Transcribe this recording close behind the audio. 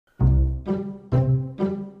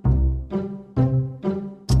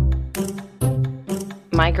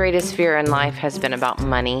My greatest fear in life has been about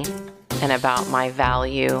money and about my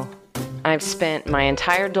value. I've spent my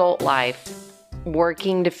entire adult life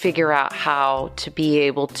working to figure out how to be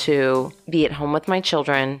able to be at home with my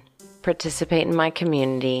children, participate in my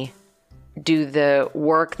community, do the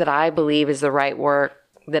work that I believe is the right work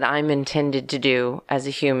that I'm intended to do as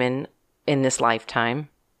a human in this lifetime,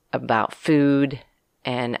 about food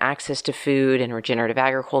and access to food and regenerative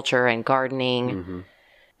agriculture and gardening. Mm-hmm.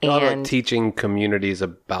 A lot of like teaching communities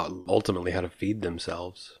about ultimately how to feed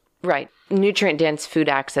themselves. Right. Nutrient-dense food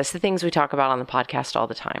access, the things we talk about on the podcast all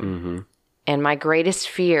the time. Mm-hmm. And my greatest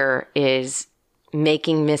fear is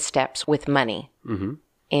making missteps with money. Mm-hmm.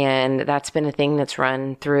 And that's been a thing that's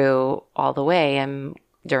run through all the way. And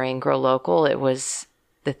during Grow Local, it was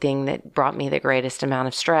the thing that brought me the greatest amount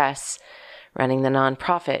of stress, running the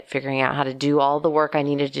nonprofit, figuring out how to do all the work I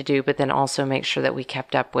needed to do, but then also make sure that we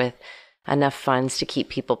kept up with enough funds to keep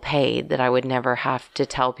people paid, that I would never have to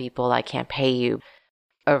tell people I can't pay you.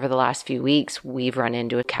 Over the last few weeks, we've run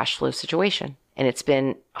into a cash flow situation, and it's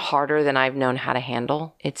been harder than I've known how to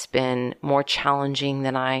handle. It's been more challenging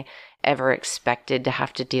than I ever expected to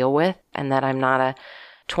have to deal with, and that I'm not a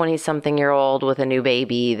 20-something-year-old with a new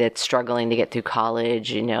baby that's struggling to get through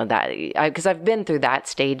college, because I've been through that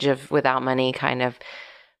stage of without money kind of,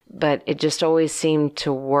 but it just always seemed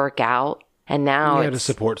to work out. And now you had a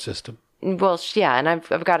support system. Well, yeah, and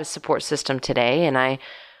I've got a support system today, and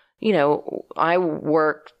I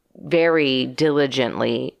work very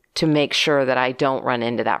diligently to make sure that I don't run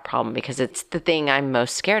into that problem, because it's the thing I'm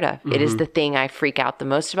most scared of. Mm-hmm. It is the thing I freak out the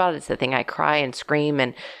most about. It's the thing I cry and scream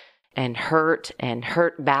and hurt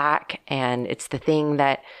back. And it's the thing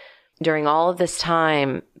that during all of this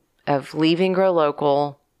time of leaving Grow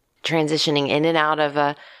Local, transitioning in and out of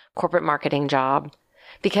a corporate marketing job,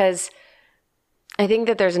 because I think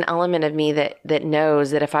that there's an element of me that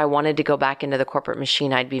knows that if I wanted to go back into the corporate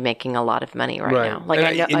machine, I'd be making a lot of money right now. Like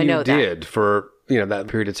I know you did for that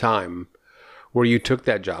period of time where you took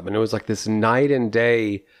that job, and it was like this night and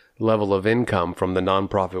day level of income from the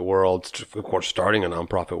nonprofit world, of course, starting a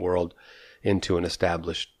nonprofit world into an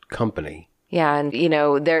established company. Yeah, and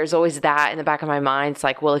there's always that in the back of my mind. It's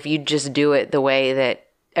like, well, if you just do it the way that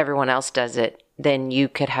everyone else does it, then you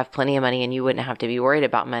could have plenty of money and you wouldn't have to be worried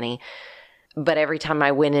about money. But every time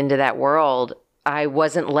I went into that world, I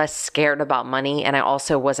wasn't less scared about money, and I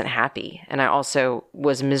also wasn't happy, and I also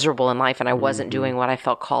was miserable in life, and I wasn't doing what I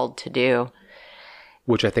felt called to do.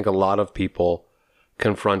 Which I think a lot of people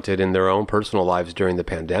confronted in their own personal lives during the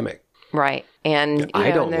pandemic. Right. And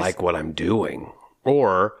I don't like what I'm doing,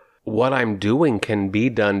 or what I'm doing can be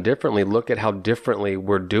done differently. Look at how differently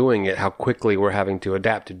we're doing it, how quickly we're having to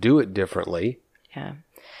adapt to do it differently. Yeah.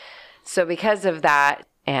 So because of that,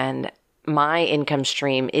 and my income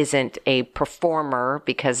stream isn't a performer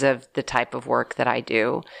because of the type of work that I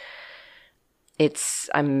do,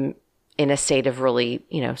 I'm in a state of really,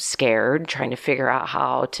 scared, trying to figure out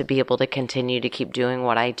how to be able to continue to keep doing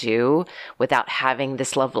what I do without having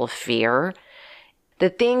this level of fear.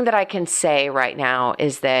 The thing that I can say right now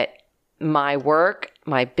is that my work,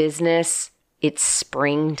 my business, it's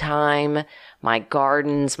springtime, my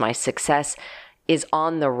gardens, my success is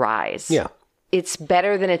on the rise. Yeah. It's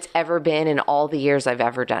better than it's ever been in all the years I've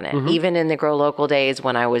ever done it. Mm-hmm. Even in the Grow Local days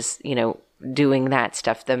when I was, doing that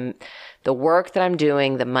stuff, the work that I'm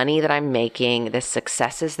doing, the money that I'm making, the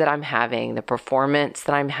successes that I'm having, the performance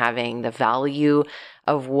that I'm having, the value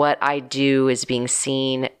of what I do is being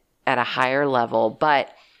seen at a higher level. But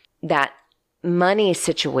that money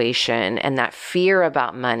situation and that fear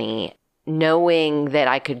about money, knowing that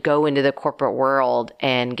I could go into the corporate world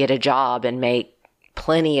and get a job and make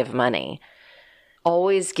plenty of money,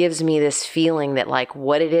 always gives me this feeling that like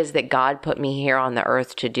what it is that God put me here on the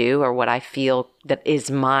earth to do, or what I feel that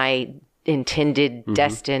is my intended,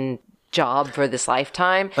 destined job for this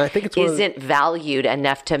lifetime, I think it's isn't valued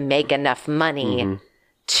enough to make enough money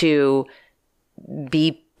to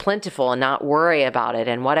be plentiful and not worry about it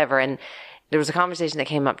and whatever. And there was a conversation that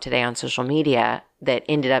came up today on social media that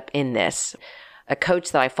ended up in this. A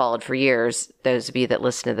coach that I followed for years, those of you that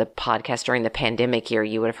listen to the podcast during the pandemic year,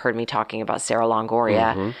 you would have heard me talking about Sarah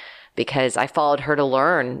Longoria, because I followed her to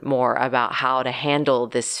learn more about how to handle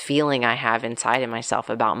this feeling I have inside of myself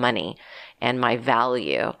about money and my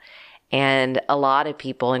value. And a lot of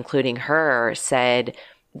people, including her, said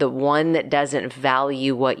the one that doesn't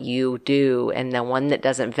value what you do and the one that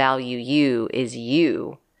doesn't value you is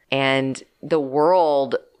you. And the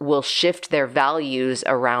world will shift their values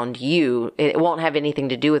around you. It won't have anything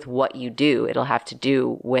to do with what you do. It'll have to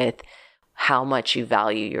do with how much you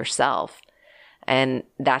value yourself. And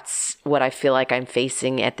that's what I feel like I'm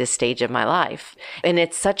facing at this stage of my life. And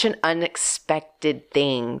it's such an unexpected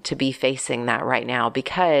thing to be facing that right now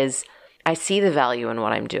because I see the value in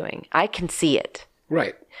what I'm doing. I can see it.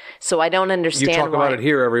 Right. So I don't understand You talk about it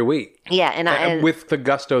here every week. Yeah. And with the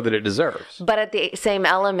gusto that it deserves. But at the same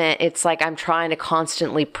element, it's like I'm trying to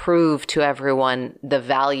constantly prove to everyone the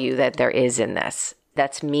value that there is in this.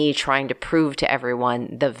 That's me trying to prove to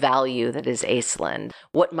everyone the value that is Aislinn,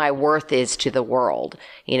 what my worth is to the world.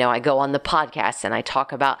 You know, I go on the podcast and I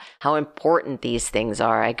talk about how important these things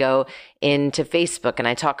are. I go into Facebook and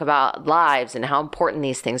I talk about lives and how important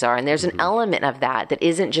these things are. And there's an element of that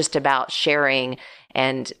isn't just about sharing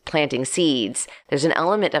and planting seeds. There's an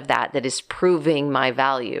element of that is proving my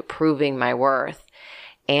value, proving my worth.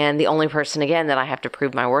 And the only person, again, that I have to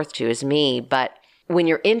prove my worth to is me. But when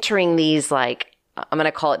you're entering these, like, I'm going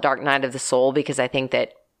to call it dark night of the soul because I think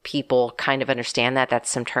that people kind of understand that. That's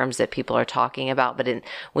some terms that people are talking about. But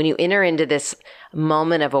when you enter into this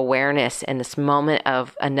moment of awareness and this moment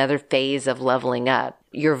of another phase of leveling up,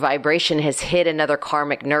 your vibration has hit another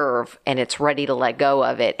karmic nerve and it's ready to let go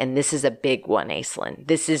of it. And this is a big one, Aislinn.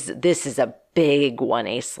 This is a big one,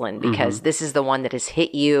 Aislinn, because this is the one that has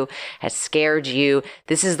hit you, has scared you.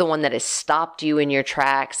 This is the one that has stopped you in your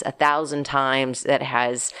tracks 1,000 times, that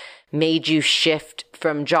has made you shift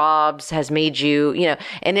from jobs, has made you,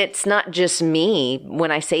 and it's not just me.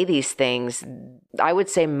 When I say these things, I would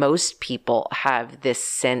say most people have this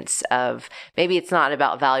sense of, maybe it's not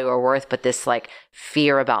about value or worth, but this like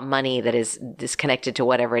fear about money that is connected to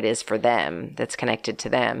whatever it is for them, that's connected to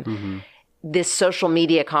them. This social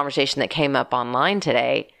media conversation that came up online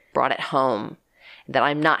today brought it home that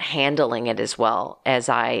I'm not handling it as well as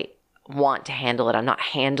I want to handle it. I'm not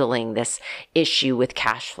handling this issue with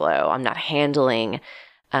cash flow. I'm not handling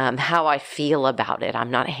how I feel about it.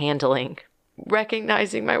 I'm not handling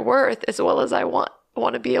recognizing my worth as well as I want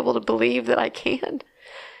to be able to believe that I can.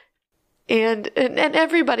 And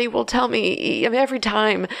everybody will tell me, I mean, every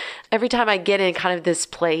time I get in kind of this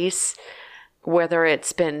place, whether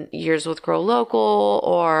it's been years with Grow Local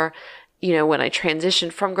or, when I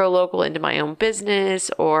transitioned from Grow Local into my own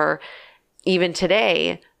business, or even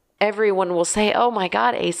today, everyone will say, oh my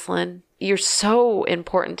God, Aislinn, you're so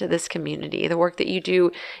important to this community. The work that you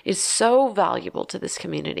do is so valuable to this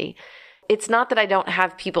community. It's not that I don't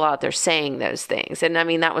have people out there saying those things. And I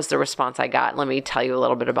mean, that was the response I got. Let me tell you a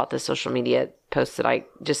little bit about the social media posts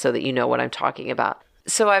just so that you know what I'm talking about.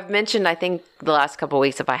 So I've mentioned, I think the last couple of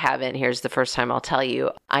weeks, if I haven't, here's the first time I'll tell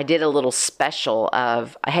you, I did a little special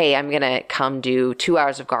of, hey, I'm going to come do 2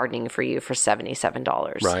 hours of gardening for you for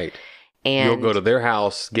 $77. Right. And you'll go to their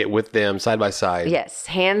house, get with them side by side. Yes.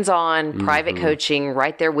 Hands-on, private coaching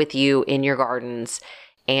right there with you in your gardens.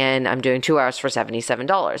 And I'm doing 2 hours for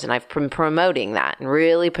 $77. And I've been promoting that and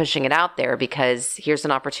really pushing it out there because here's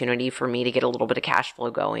an opportunity for me to get a little bit of cash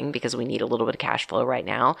flow going because we need a little bit of cash flow right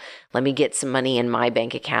now. Let me get some money in my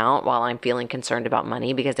bank account while I'm feeling concerned about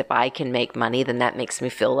money, because if I can make money, then that makes me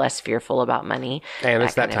feel less fearful about money. And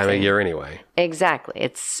it's that time of year anyway. Exactly.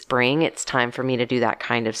 It's spring. It's time for me to do that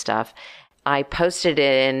kind of stuff. I posted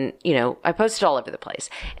it I posted all over the place.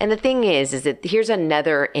 And the thing is that here's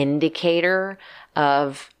another indicator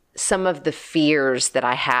of some of the fears that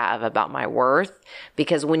I have about my worth,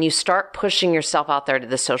 because when you start pushing yourself out there to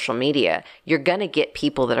the social media, you're going to get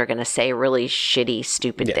people that are going to say really shitty,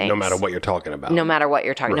 stupid things. No matter what you're talking about. No matter what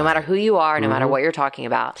you're talking, no matter who you are, no matter what you're talking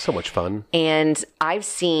about. So much fun. And I've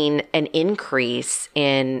seen an increase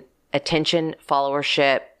in attention,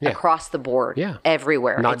 followership across the board,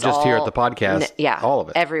 everywhere. Not it's just here at the podcast, all of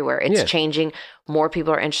it. Everywhere. It's changing. More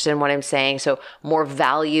people are interested in what I'm saying. So more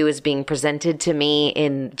value is being presented to me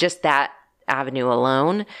in just that avenue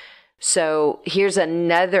alone. So here's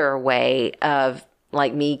another way of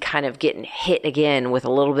like me kind of getting hit again with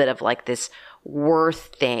a little bit of like this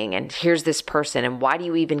worth thing. And here's this person. And why do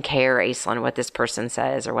you even care, Aislinn, what this person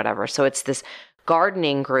says or whatever? So it's this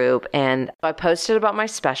gardening group, and I posted about my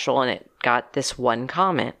special and it got this one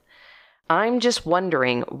comment. I'm just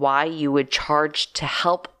wondering why you would charge to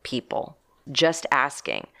help people. Just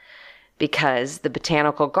asking. Because the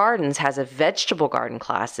Botanical Gardens has a vegetable garden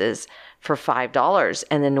classes for $5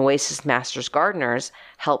 and the Noasis Masters Gardeners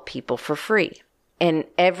help people for free. And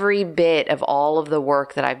every bit of all of the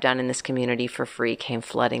work that I've done in this community for free came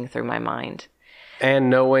flooding through my mind. And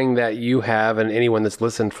knowing that you have, and anyone that's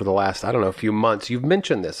listened for the last, few months, you've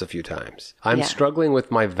mentioned this a few times. I'm struggling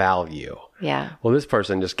with my value. Yeah. Well, this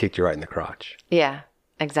person just kicked you right in the crotch. Yeah,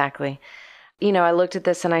 exactly. I looked at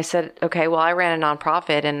this and I said, okay, well, I ran a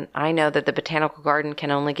nonprofit and I know that the Botanical Garden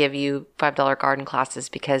can only give you $5 garden classes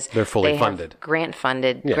because they're fully funded, grant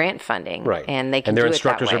funding, right? And they can and their do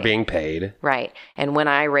instructors it that way. are being paid, right? And when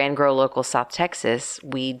I ran Grow Local South Texas,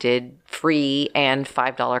 we did free and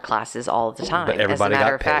 $5 classes all the time. But everybody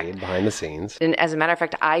got paid behind the scenes. And as a matter of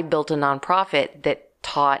fact, I built a nonprofit that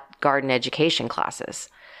taught garden education classes.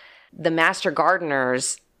 The Master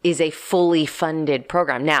Gardeners is a fully funded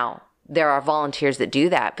program. Now, there are volunteers that do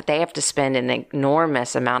that, but they have to spend an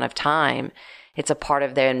enormous amount of time. It's a part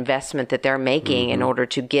of their investment that they're making in order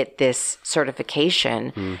to get this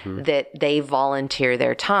certification that they volunteer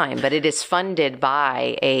their time. But it is funded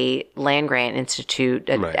by a land-grant institute,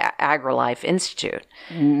 an AgriLife institute.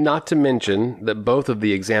 Not to mention that both of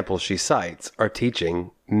the examples she cites are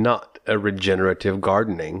teaching not a regenerative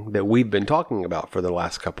gardening that we've been talking about for the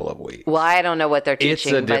last couple of weeks. Well, I don't know what they're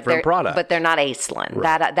teaching. It's a different product. But they're not Aislinn.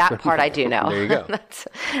 Right. That part I do know. There you go.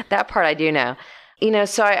 That part I do know.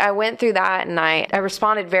 So I went through that and I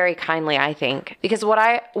responded very kindly, I think, because what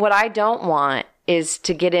I don't want is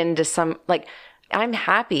to get into some, like, I'm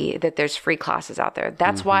happy that there's free classes out there.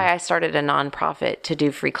 That's why I started a nonprofit to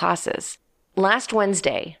do free classes. Last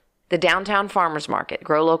Wednesday, the downtown farmers market,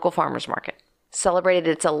 Grow Local Farmers Market, celebrated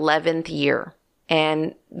its 11th year.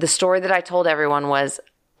 And the story that I told everyone was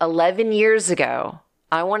 11 years ago,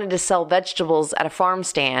 I wanted to sell vegetables at a farm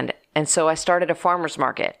stand. And so I started a farmer's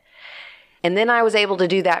market. And then I was able to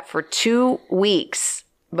do that for 2 weeks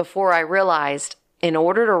before I realized in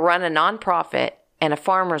order to run a nonprofit and a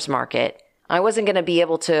farmer's market, I wasn't going to be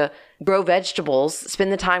able to grow vegetables,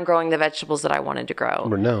 spend the time growing the vegetables that I wanted to grow.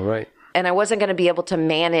 No, right. And I wasn't going to be able to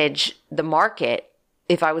manage the market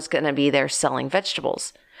if I was going to be there selling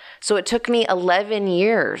vegetables. So it took me 11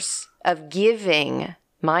 years of giving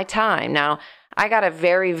my time. Now, I got a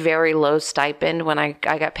very, very low stipend when I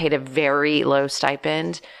got paid a very low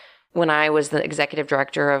stipend when I was the executive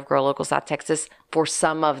director of Grow Local South Texas for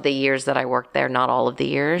some of the years that I worked there, not all of the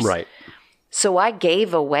years. Right. So I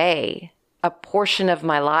gave away a portion of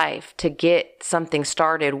my life to get something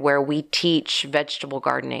started where we teach vegetable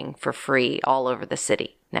gardening for free all over the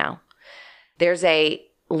city now. There's a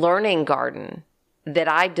learning garden that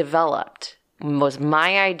I developed. Was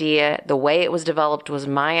my idea. The way it was developed was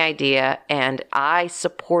my idea, and I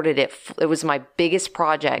supported it. It was my biggest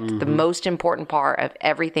project, the most important part of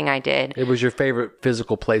everything I did. It was your favorite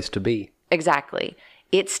physical place to be. Exactly.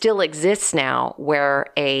 It still exists now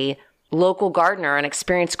where a local gardener, an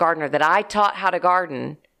experienced gardener that I taught how to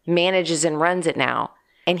garden, manages and runs it now.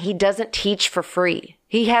 And he doesn't teach for free.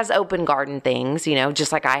 He has open garden things,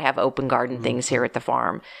 just like I have open garden things here at the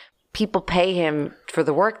farm. People pay him for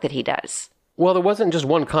the work that he does. Well, there wasn't just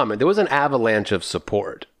one comment. There was an avalanche of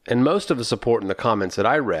support. And most of the support in the comments that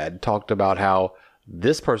I read talked about how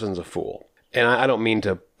this person's a fool. And I don't mean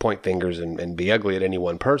to point fingers and be ugly at any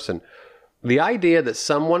one person. The idea that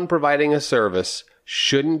someone providing a service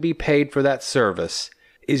shouldn't be paid for that service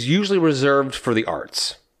is usually reserved for the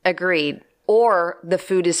arts. Agreed. Or the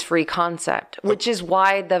food is free concept, which is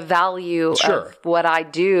why the value of what I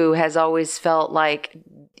do has always felt like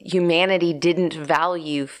humanity didn't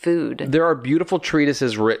value food. There are beautiful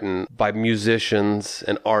treatises written by musicians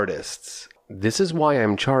and artists. This is why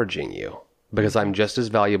I'm charging you, because I'm just as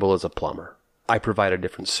valuable as a plumber. I provide a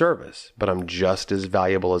different service, but I'm just as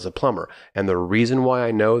valuable as a plumber. And the reason why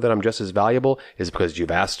I know that I'm just as valuable is because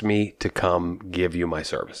you've asked me to come give you my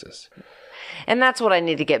services. And that's what I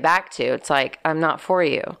need to get back to. It's like, I'm not for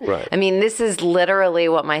you. Right. I mean, this is literally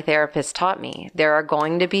what my therapist taught me. There are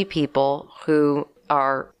going to be people who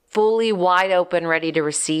are fully wide open, ready to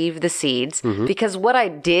receive the seeds. Because what I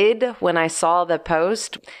did when I saw the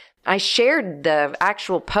post, I shared the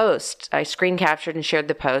actual post. I screen captured and shared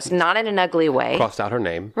the post, not in an ugly way. Crossed out her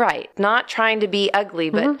name. Right. Not trying to be ugly,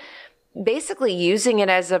 but basically using it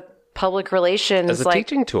as a public relations. As a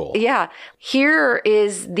teaching tool. Yeah. Here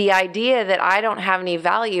is the idea that I don't have any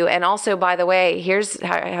value. And also, by the way, here's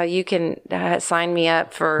how you can sign me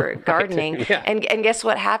up for gardening. Yeah. And guess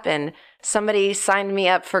what happened? Somebody signed me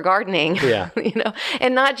up for gardening, Yeah.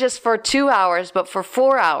 And not just for 2 hours, but for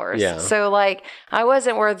 4 hours. Yeah. So I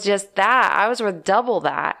wasn't worth just that. I was worth double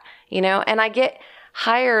that, and I get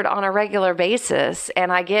hired on a regular basis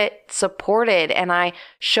and I get supported and I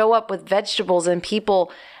show up with vegetables and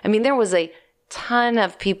people. I mean, there was a ton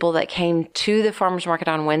of people that came to the farmer's market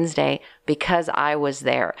on Wednesday because I was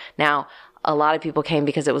there. Now, a lot of people came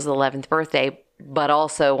because it was the 11th birthday, but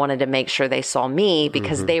also wanted to make sure they saw me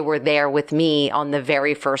because they were there with me on the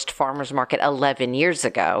very first farmer's market 11 years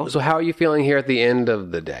ago. So how are you feeling here at the end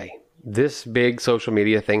of the day? This big social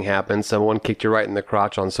media thing happened. Someone kicked you right in the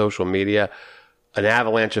crotch on social media. an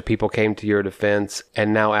avalanche of people came to your defense,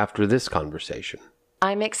 and now after this conversation?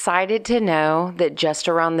 I'm excited to know that just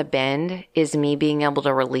around the bend is me being able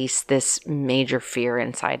to release this major fear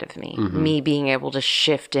inside of me. Me being able to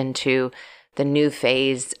shift into the new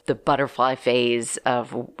phase, the butterfly phase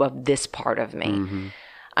of this part of me.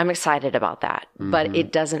 I'm excited about that, but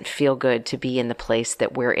it doesn't feel good to be in the place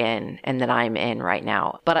that we're in and that I'm in right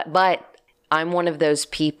now. But I'm one of those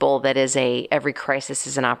people that is every crisis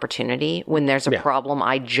is an opportunity. When there's a problem,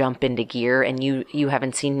 I jump into gear, and you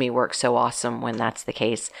haven't seen me work so awesome when that's the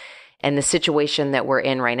case. And the situation that we're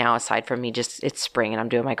in right now, aside from me it's spring and I'm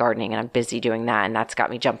doing my gardening and I'm busy doing that. And that's got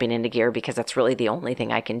me jumping into gear because that's really the only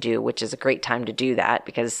thing I can do, which is a great time to do that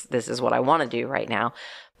because this is what I want to do right now.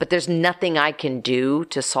 But there's nothing I can do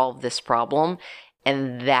to solve this problem.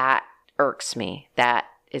 And that irks me. That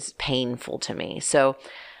is painful to me. So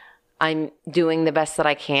I'm doing the best that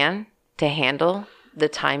I can to handle the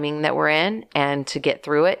timing that we're in and to get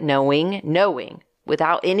through it, knowing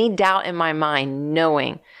without any doubt in my mind,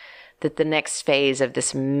 knowing that the next phase of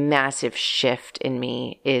this massive shift in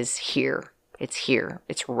me is here. It's here.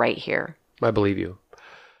 It's right here. I believe you.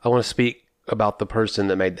 I want to speak about the person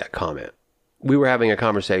that made that comment. We were having a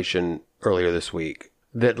conversation earlier this week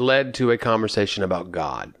that led to a conversation about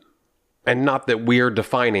God. And not that we're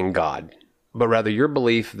defining God, but rather your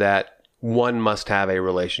belief that one must have a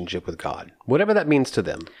relationship with God, whatever that means to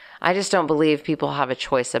them. I just don't believe people have a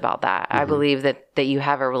choice about that. I believe that you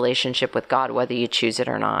have a relationship with God, whether you choose it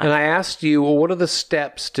or not. And I asked you, well, what are the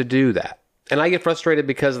steps to do that? And I get frustrated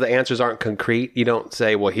because the answers aren't concrete. You don't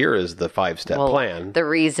say, well, here is the 5-step plan. The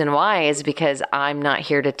reason why is because I'm not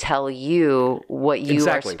here to tell you what you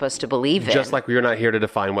are supposed to believe in. Just like you're not here to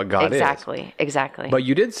define what God is. Exactly. But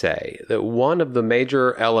you did say that one of the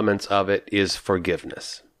major elements of it is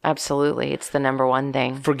forgiveness. Absolutely. It's the number one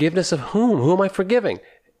thing. Forgiveness of whom? Who am I forgiving?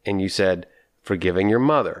 And you said, forgiving your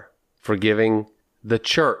mother, forgiving the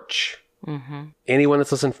church. Anyone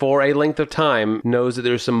that's listened for a length of time knows that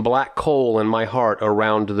there's some black coal in my heart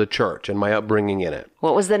around the church and my upbringing in it.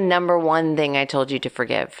 What was the number one thing I told you to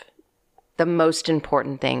forgive? The most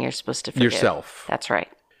important thing you're supposed to forgive. Yourself. That's right.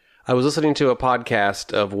 I was listening to a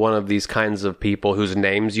podcast of one of these kinds of people whose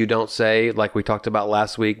names you don't say, like we talked about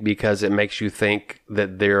last week, because it makes you think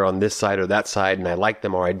that they're on this side or that side, and I like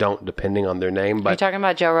them or I don't, depending on their name. But are you talking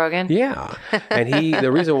about Joe Rogan? Yeah. And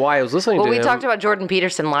the reason why I was listening to him... Well, we talked about Jordan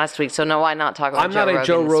Peterson last week, so no, why not talk about Joe Rogan? I'm not a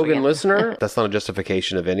Joe Rogan listener. That's not a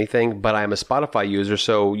justification of anything, but I'm a Spotify user,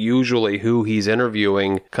 so usually who he's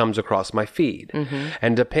interviewing comes across my feed.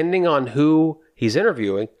 And depending on who he's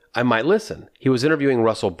interviewing, I might listen. He was interviewing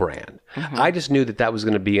Russell Brand. I just knew that was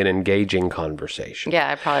going to be an engaging conversation.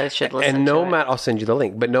 Yeah, I probably should listen and to it. I'll send you the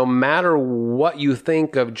link. But no matter what you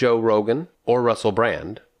think of Joe Rogan or Russell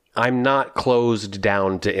Brand, I'm not closed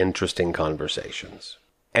down to interesting conversations.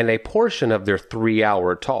 And a portion of their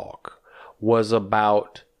 3-hour talk was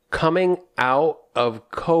about coming out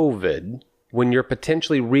of COVID when you're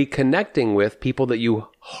potentially reconnecting with people that you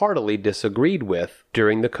heartily disagreed with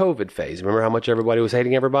during the COVID phase. Remember how much everybody was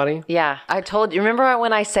hating everybody? Yeah. I told you, remember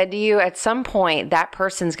when I said to you, at some point, that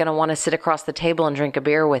person's going to want to sit across the table and drink a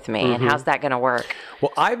beer with me. And how's that going to work?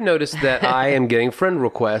 Well, I've noticed that I am getting friend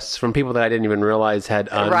requests from people that I didn't even realize had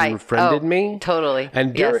unfriended me. Totally.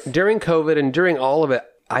 And during COVID and during all of it,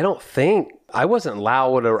 I don't think... I wasn't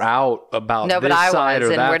loud or out about this side or that side. No, but I was,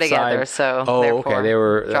 and we're together, so therefore, they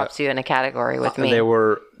were, drops you in a category with me. They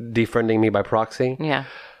were defriending me by proxy? Yeah.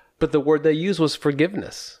 But the word they used was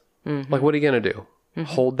forgiveness. Like, what are you going to do?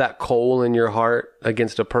 Hold that coal in your heart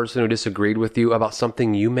against a person who disagreed with you about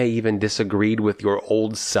something you may even disagreed with your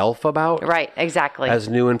old self about? Right, exactly. As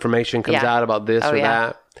new information comes out about this or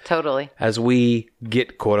that. Totally. As we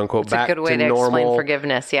get, quote unquote, back to normal. It's a good way to explain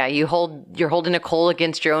forgiveness. Yeah, you're holding a coal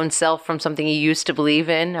against your own self from something you used to believe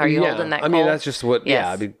in. Are you holding that coal? I mean, that's just what,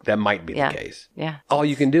 that might be the case. Yeah. All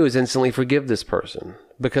you can do is instantly forgive this person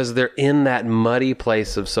because they're in that muddy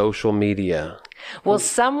place of social media. Well,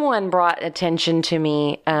 someone brought attention to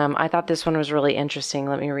me. I thought this one was really interesting.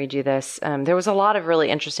 Let me read you this. There was a lot of really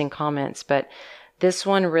interesting comments, but this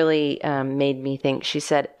one really made me think. She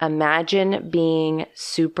said, imagine being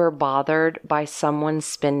super bothered by someone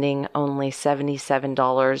spending only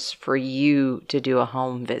 $77 for you to do a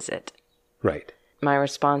home visit. Right. My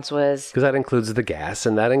response was... Because that includes the gas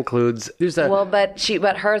and that includes...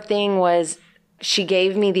 But her thing was, she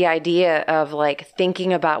gave me the idea of like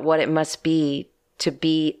thinking about what it must be to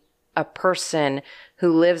be a person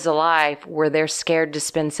who lives a life where they're scared to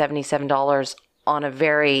spend $77 on a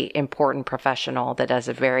very important professional that does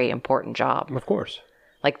a very important job. Of course.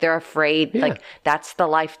 Like they're afraid, like that's the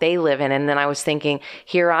life they live in. And then I was thinking,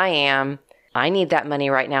 here I am I need that money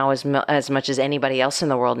right now as much as anybody else in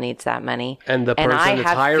the world needs that money. And the person that's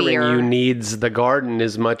hiring you needs the garden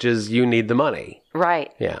as much as you need the money.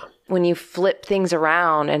 Right. Yeah. When you flip things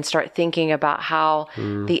around and start thinking about how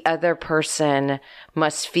the other person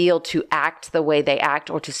must feel to act the way they act,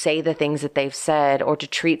 or to say the things that they've said, or to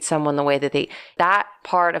treat someone the way that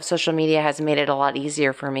part of social media has made it a lot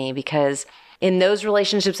easier for me, because in those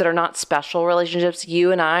relationships that are not special relationships,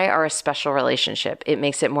 you and I are a special relationship. It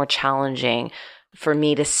makes it more challenging for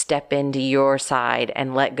me to step into your side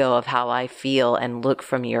and let go of how I feel and look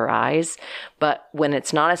from your eyes. But when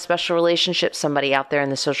it's not a special relationship, somebody out there in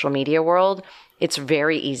the social media world, it's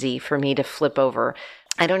very easy for me to flip over.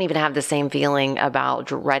 I don't even have the same feeling about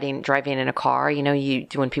driving in a car. You know,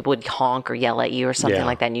 when people would honk or yell at you or something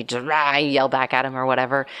like that, and you just yell back at them or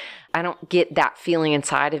whatever. I don't get that feeling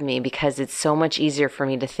inside of me, because it's so much easier for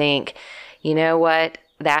me to think, you know what?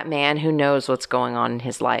 That man who knows what's going on in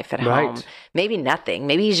his life at home. Maybe nothing.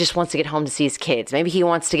 Maybe he just wants to get home to see his kids. Maybe he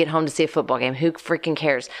wants to get home to see a football game. Who freaking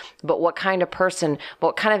cares? But what kind of person,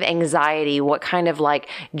 what kind of anxiety, what kind of like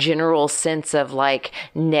general sense of like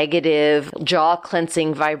negative jaw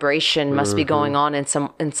cleansing vibration must be going on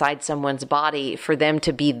inside someone's body for them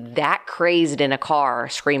to be that crazed in a car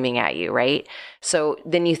screaming at you, right? So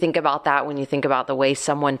then you think about that when you think about the way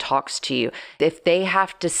someone talks to you. If they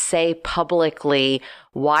have to say publicly,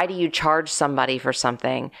 why do you charge somebody for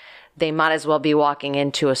something? They might as well be walking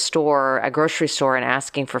into a grocery store and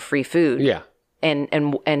asking for free food. Yeah.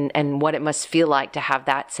 And what it must feel like to have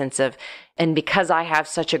that sense of, and because I have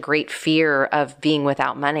such a great fear of being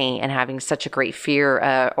without money and having such a great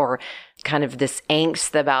fear or kind of this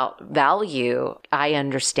angst about value, I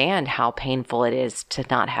understand how painful it is to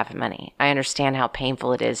not have money. I understand how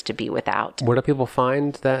painful it is to be without. Where do people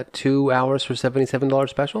find that 2 hours for $77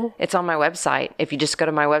 special? It's on my website. If you just go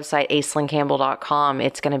to my website, aislingcampbell.com,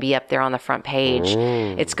 it's going to be up there on the front page.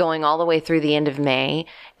 It's going all the way through the end of May.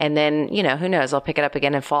 And then, you know, who knows, I'll pick it up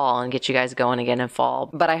again in fall and get you guys going again in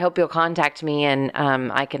fall. But I hope you'll contact me and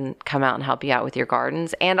I can come out and help you out with your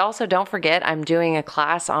gardens. And also don't forget, I'm doing a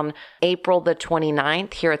class on April the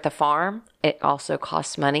 29th here at the farm. It also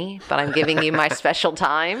costs money, but I'm giving you my special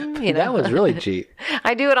time. You know? That was really cheap.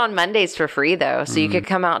 I do it on Mondays for free, though. So you could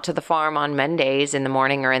come out to the farm on Mondays in the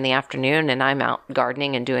morning or in the afternoon, and I'm out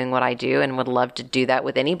gardening and doing what I do and would love to do that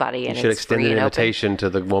with anybody. And you should extend an invitation to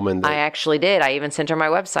the woman. I actually did. I even sent her my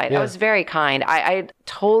website. Yeah. I was very kind. I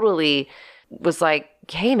totally was like,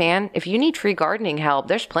 hey, man, if you need free gardening help,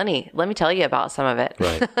 there's plenty. Let me tell you about some of it.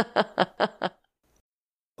 Right.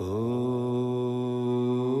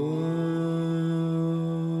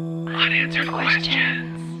 Unanswered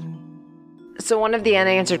questions. So one of the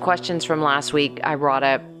unanswered questions from last week, I brought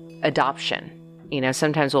up adoption. You know,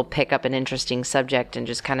 sometimes we'll pick up an interesting subject and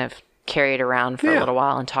just kind of carry it around for a little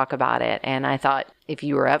while and talk about it. And I thought if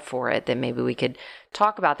you were up for it, then maybe we could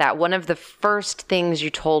talk about that. One of the first things you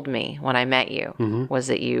told me when I met you was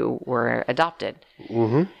that you were adopted.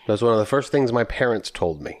 That's one of the first things my parents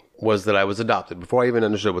told me, was that I was adopted, before I even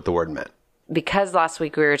understood what the word meant. Because last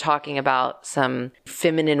week we were talking about some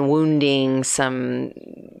feminine wounding, some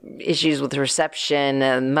issues with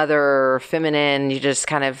reception, mother, feminine, you just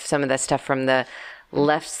kind of some of that stuff from the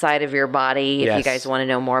left side of your body. If you guys want to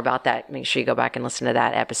know more about that, make sure you go back and listen to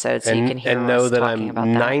that episode so you can hear and know us that talking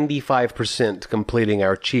I'm about that. 95% completing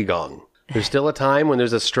our Qigong. There's still a time when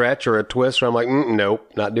there's a stretch or a twist where I'm like,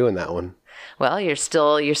 nope, not doing that one. Well, you're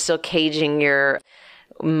still caging your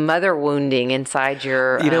mother wounding inside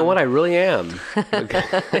your... You know what? I really am.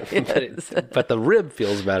 but the rib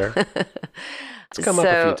feels better. It's come up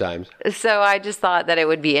a few times. So I just thought that it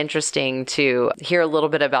would be interesting to hear a little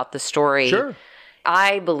bit about the story. Sure.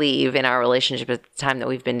 I believe in our relationship at the time that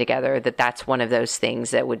we've been together that that's one of those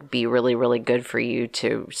things that would be really, really good for you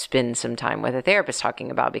to spend some time with a therapist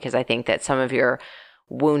talking about, because I think that some of your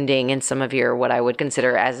wounding and some of your, what I would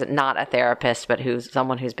consider as not a therapist, but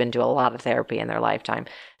someone who's been to a lot of therapy in their lifetime,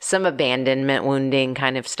 some abandonment wounding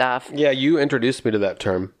kind of stuff. Yeah, you introduced me to that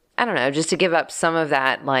term. I don't know, just to give up some of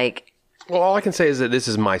that, like... Well, all I can say is that this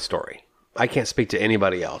is my story. I can't speak to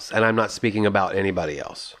anybody else, and I'm not speaking about anybody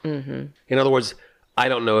else. In other words, I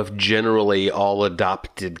don't know if generally all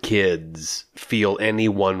adopted kids feel any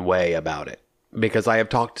one way about it, because I have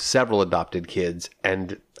talked to several adopted kids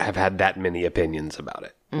and have had that many opinions about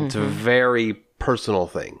it. It's a very personal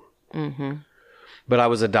thing. But I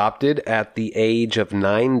was adopted at the age of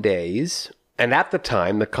 9 days, and at the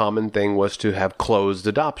time, the common thing was to have closed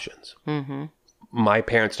adoptions. My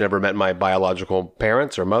parents never met my biological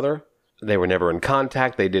parents or mother. They were never in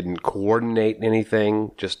contact. They didn't coordinate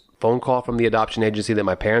anything. Just phone call from the adoption agency that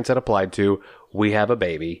my parents had applied to. We have a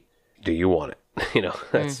baby. Do you want it?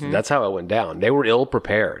 That's how it went down. They were ill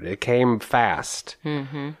prepared. It came fast.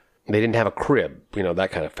 Mm-hmm. They didn't have a crib,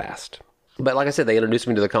 that kind of fast. But like I said, they introduced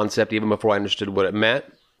me to the concept even before I understood what it meant.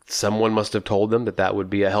 Someone must have told them that would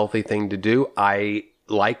be a healthy thing to do. I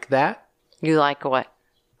like that. You like what?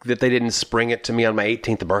 That they didn't spring it to me on my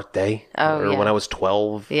 18th birthday. Or when I was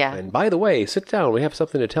 12. Yeah. And by the way, sit down. We have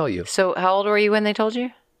something to tell you. So how old were you when they told you?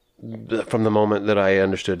 From the moment that I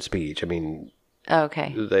understood speech. I mean,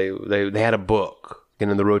 okay. They had a book. And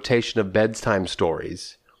in the rotation of bedtime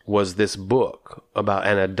stories was this book about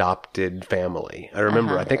an adopted family. I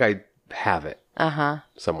remember. I think I have it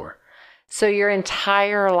somewhere. So your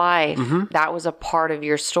entire life, that was a part of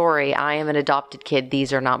your story. I am an adopted kid.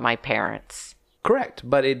 These are not my parents. Correct.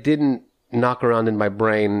 But it didn't knock around in my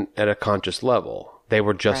brain at a conscious level. They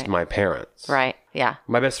were just my parents. Right. Yeah.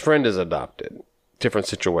 My best friend is adopted. Different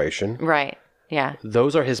situation. Right. Yeah.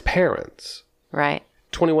 Those are his parents. Right.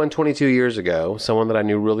 21, 22 years ago, someone that I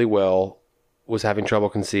knew really well was having trouble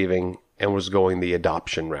conceiving and was going the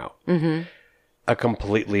adoption route. Mm-hmm. A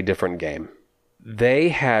completely different game. They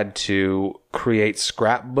had to create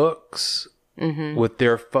scrapbooks with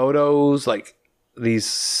their photos, like these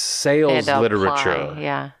sales literature.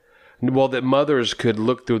 Yeah. Well, that mothers could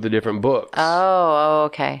look through the different books. Oh,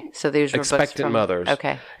 okay. So these were expectant mothers.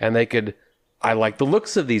 Okay. And they could, I like the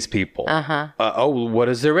looks of these people. What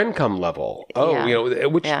is their income level?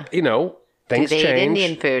 Things Do they change. eat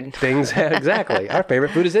Indian food? Things, exactly. Our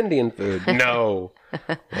favorite food is Indian food. No.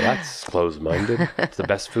 Well, that's closed-minded. It's the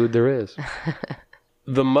best food there is.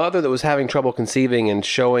 The mother that was having trouble conceiving and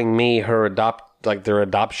showing me her their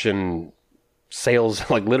adoption sales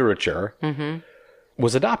literature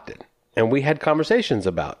was adopted. And we had conversations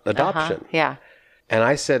about adoption. Yeah. And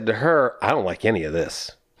I said to her, I don't like any of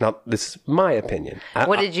this. Now, this is my opinion.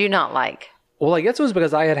 What did you not like? Well, I guess it was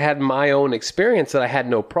because I had my own experience that I had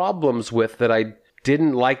no problems with, that I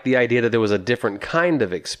didn't like the idea that there was a different kind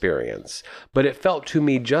of experience. But it felt to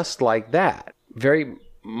me just like that. Very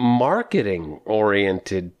marketing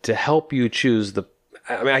oriented to help you choose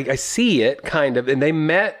I see it kind of, and they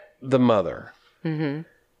met the mother. Mm-hmm.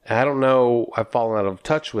 I don't know, I've fallen out of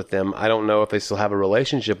touch with them. I don't know if they still have a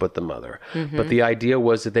relationship with the mother. Mm-hmm. But the idea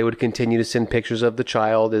was that they would continue to send pictures of the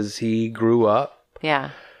child as he grew up.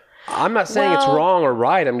 Yeah. I'm not saying it's wrong or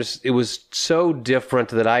right. It was so different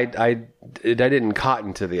that I didn't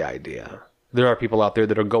cotton to the idea. There are people out there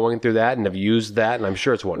that are going through that and have used that, and I'm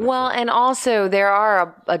sure it's wonderful. Well, and also there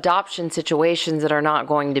are adoption situations that are not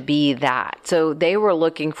going to be that. So they were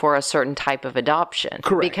looking for a certain type of adoption.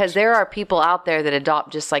 Correct. Because there are people out there that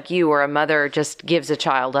adopt just like you, where a mother just gives a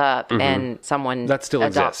child up and someone that still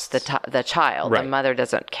adopts the child. Right. The mother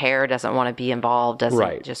doesn't care, doesn't want to be involved,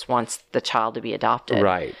 just wants the child to be adopted.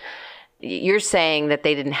 Right. You're saying that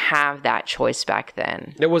they didn't have that choice back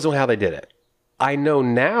then. It wasn't how they did it. I know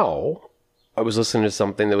now. I was listening to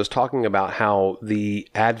something that was talking about how the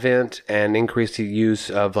advent and increased use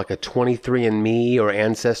of a 23andMe or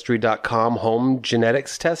Ancestry.com home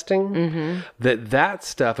genetics testing, that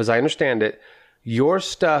stuff, as I understand it, your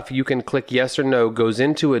stuff, you can click yes or no, goes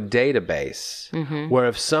into a database where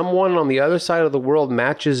if someone on the other side of the world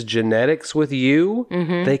matches genetics with you,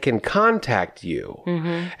 they can contact you.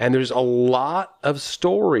 And there's a lot of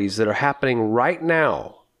stories that are happening right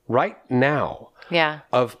now,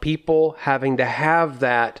 of people having to have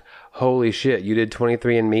that, holy shit, you did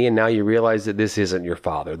 23andMe and now you realize that this isn't your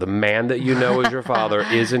father. The man that you know is your father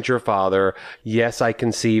isn't your father. Yes, I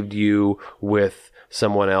conceived you with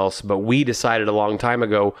someone else, but we decided a long time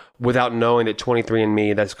ago, without knowing that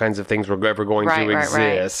 23andMe, those kinds of things were ever going to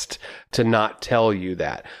exist, to not tell you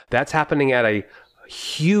that. That's happening at a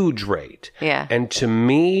huge rate. Yeah. And to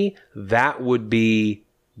me, that would be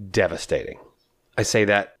devastating. I say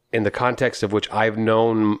that in the context of which I've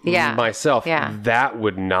known myself, that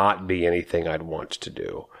would not be anything I'd want to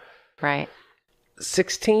do. Right.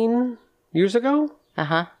 16 years ago,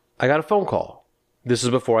 I got a phone call. This was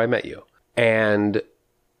before I met you. And,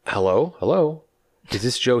 hello, is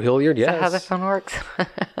this Joe Hilliard? Yes. Is that how the phone works?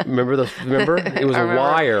 Remember? It was a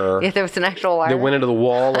wire. Yeah, there was an actual wire. That went into the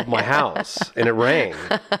wall of my house, and it rang.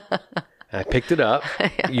 And I picked it up.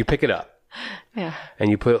 You pick it up. Yeah. And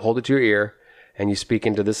you hold it to your ear. And you speak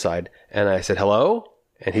into this side. And I said, hello?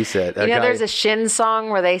 And he said, there's a Shin song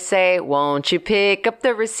where they say, won't you pick up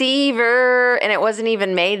the receiver? And it wasn't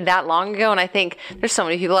even made that long ago. And I think there's so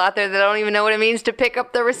many people out there that don't even know what it means to pick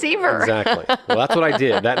up the receiver. Exactly. Well, that's what I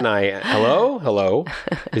did that night. Hello?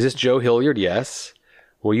 Is this Joe Hilliard? Yes.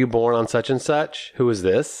 Were you born on such and such? Who is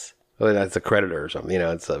this? Well, that's a creditor or something.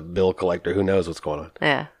 It's a bill collector. Who knows what's going on?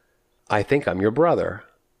 Yeah. I think I'm your brother.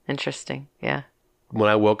 Interesting. Yeah. when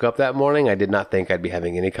I woke up that morning, I did not think I'd be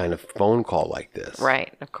having any kind of phone call like this.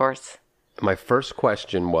 Right, of course. My first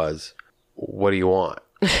question was, what do you want?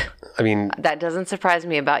 I mean... That doesn't surprise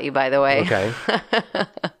me about you, by the way. Okay.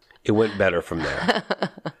 It went better from there.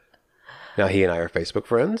 Now, he and I are Facebook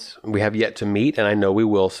friends. We have yet to meet, and I know we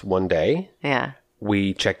will one day. Yeah.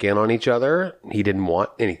 We check in on each other. He didn't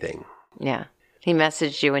want anything. Yeah. He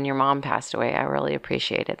messaged you when your mom passed away. I really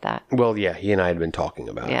appreciated that. Well, yeah, he and I had been talking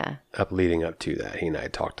about it. Leading up to that. He and I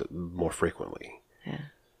had talked more frequently. Yeah.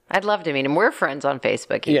 I'd love to meet him. We're friends on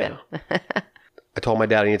Facebook even. Yeah. I told my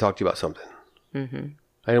dad I need to talk to you about something. Mm-hmm.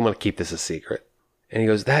 I didn't want to keep this a secret. And he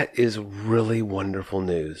goes, that is really wonderful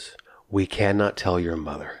news. We cannot tell your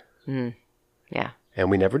mother. Mm. Yeah. And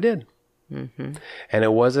we never did. Mm-hmm. And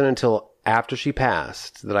it wasn't until after she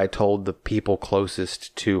passed that I told the people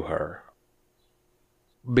closest to her.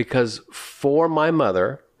 Because for my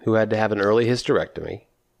mother, who had to have an early hysterectomy,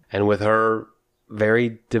 and with her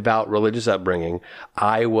very devout religious upbringing,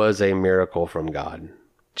 I was a miracle from God.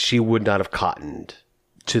 She would not have cottoned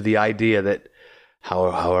to the idea that,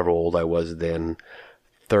 however old I was then,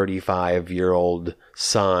 35-year-old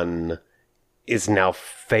son is now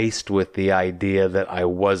faced with the idea that I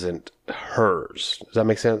wasn't hers. Does that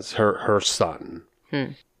make sense? Her son.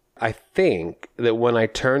 I think that when I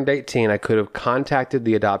turned 18, I could have contacted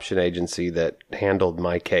the adoption agency that handled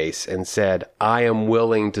my case and said, I am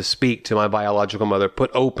willing to speak to my biological mother,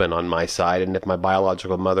 put open on my side. And if my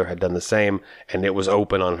biological mother had done the same and it was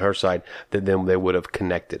open on her side, then they would have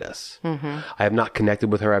connected us. Mm-hmm. I have not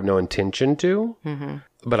connected with her. I have no intention to,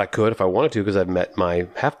 but I could if I wanted to because I've met my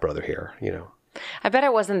half-brother here, you know. I bet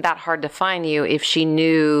it wasn't that hard to find you if she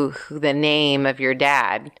knew the name of your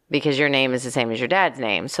dad, because your name is the same as your dad's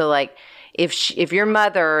name. So, like, if your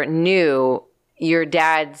mother knew your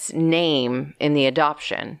dad's name in the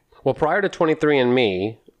adoption. Well, prior to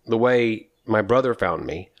 23andMe, the way my brother found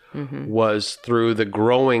me was through the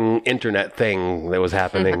growing internet thing that was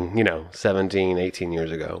happening, 17, 18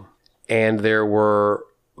 years ago. And there were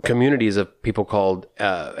communities of people called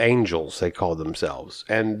angels, they call themselves,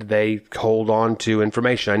 and they hold on to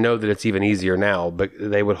information. I know that it's even easier now, but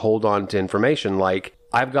they would hold on to information like,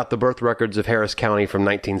 I've got the birth records of Harris County from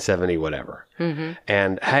 1970, whatever.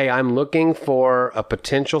 And hey, I'm looking for a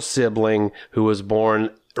potential sibling who was born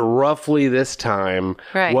roughly this time.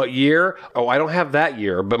 Right. What year? Oh, I don't have that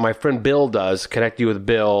year, but my friend Bill does. Connect you with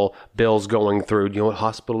Bill. Bill's going through. Do you know what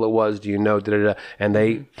hospital it was? Do you know? Da-da-da. And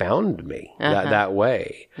they found me that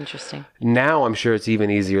way. Interesting. Now I'm sure it's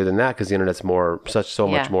even easier than that because the internet's so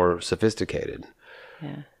much more sophisticated.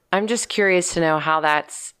 Yeah. I'm just curious to know how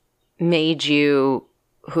that's made you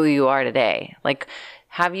who you are today. Like,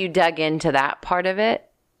 have you dug into that part of it?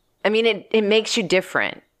 I mean, it makes you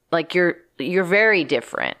different. Like, you're very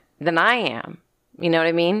different than I am. You know what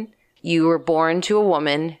I mean? You were born to a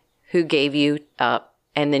woman who gave you up,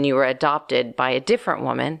 and then you were adopted by a different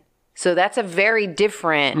woman. So that's a very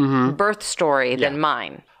different birth story than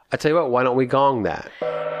mine. I tell you what, why don't we gong that?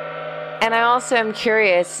 And I also am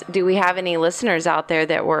curious, do we have any listeners out there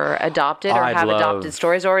that were adopted or have adopted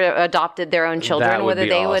stories or adopted their own children? Whether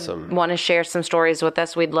they would want to share some stories with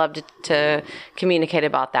us, we'd love to communicate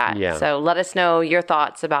about that. Yeah. So let us know your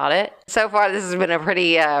thoughts about it. So far, this has been a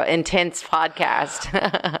pretty intense podcast.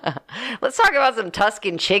 Let's talk about some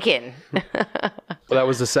Tuscan chicken. Well, that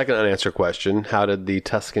was the second unanswered question. How did the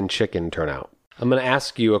Tuscan chicken turn out? I'm going to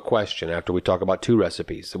ask you a question after we talk about two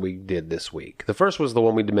recipes that we did this week. The first was the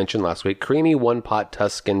one we mentioned last week, creamy one-pot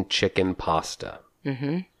Tuscan chicken pasta.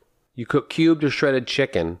 Mm-hmm. You cook cubed or shredded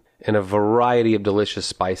chicken in a variety of delicious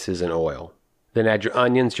spices and oil. Then add your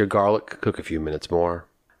onions, your garlic, cook a few minutes more.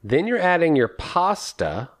 Then you're adding your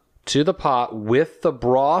pasta to the pot with the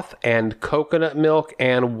broth and coconut milk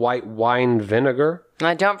and white wine vinegar.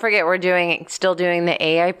 Don't forget, we're still doing the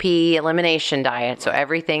AIP elimination diet, so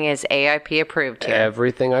everything is AIP approved here.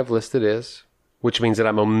 Everything I've listed is, which means that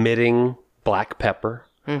I'm omitting black pepper,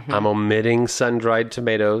 I'm omitting sun-dried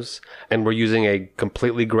tomatoes, and we're using a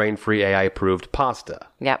completely grain-free AI-approved pasta.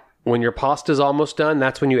 Yep. When your pasta's almost done,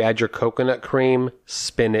 that's when you add your coconut cream,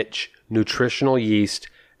 spinach, nutritional yeast,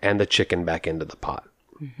 and the chicken back into the pot.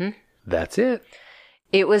 Mm-hmm. That's it.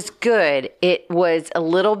 It was good. It was a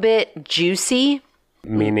little bit juicy.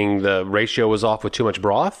 Meaning the ratio was off with too much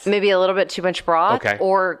broth? Maybe a little bit too much broth. Okay.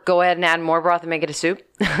 Or go ahead and add more broth and make it a soup.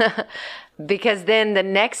 Because then the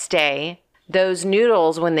next day, those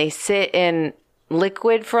noodles, when they sit in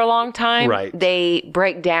liquid for a long time, they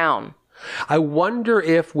break down. I wonder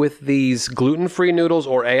if with these gluten-free noodles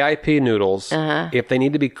or AIP noodles, if they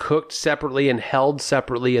need to be cooked separately and held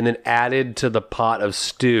separately and then added to the pot of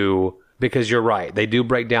stew Because you're right. They do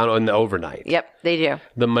break down on the overnight. Yep, they do.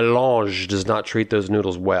 The melange does not treat those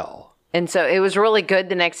noodles well. And so it was really good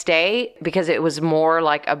the next day because it was more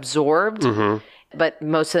like absorbed. But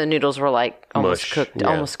most of the noodles were like almost cooked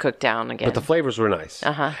down again. But the flavors were nice.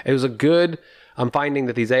 It was a good... I'm finding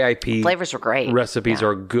that these AIP flavors were great. Recipes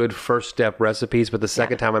are good first step recipes, but the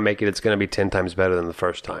second time I make it, it's going to be 10 times better than the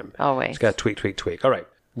first time. Always. It's got to tweak. All right.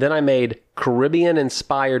 Then I made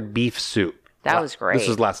Caribbean-inspired beef soup. That was great. This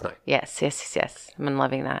was last night. Yes. I'm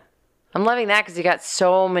loving that. I'm loving that because you got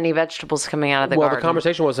so many vegetables coming out of the garden. Well, the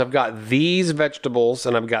conversation was, I've got these vegetables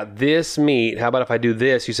and I've got this meat. How about if I do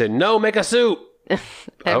this? You said, no, make a soup.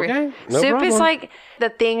 Okay, no soup problem. is like the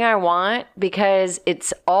thing I want because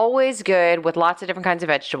it's always good with lots of different kinds of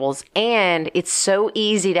vegetables, and it's so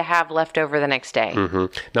easy to have left over the next day.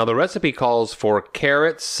 Now, the recipe calls for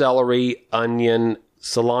carrots, celery, onion,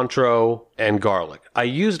 cilantro, and garlic. I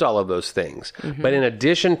used all of those things, but in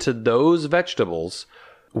addition to those vegetables,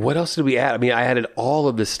 what else did we add? I mean, I added all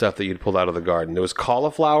of this stuff that you'd pulled out of the garden. There was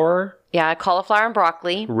cauliflower. Yeah, cauliflower and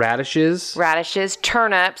broccoli. Radishes,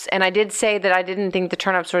 turnips. And I did say that I didn't think the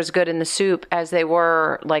turnips were as good in the soup as they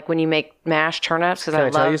were like when you make mashed turnips, because I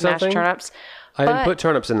love mashed turnips. I didn't put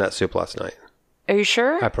turnips in that soup last night. Are you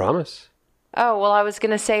sure? I promise. Oh, well, I was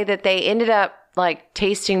going to say that they ended up like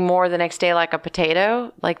tasting more the next day like a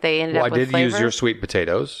potato. Like they ended up with flavor. I did use your sweet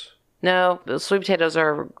potatoes. No, the sweet potatoes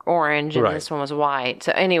are orange and this one was white.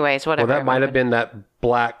 So anyways, whatever. Well, that might have been that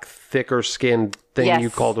black, thicker skinned thing you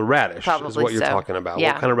called a radish. Probably is what you're talking about.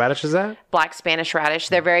 Yeah. What kind of radish is that? Black Spanish radish.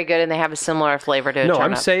 They're very good and they have a similar flavor to a turnip. No,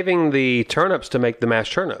 I'm saving the turnips to make the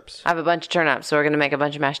mashed turnips. I have a bunch of turnips, so we're going to make a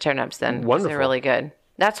bunch of mashed turnips then. Wonderful. They're really good.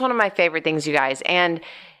 That's one of my favorite things, you guys. And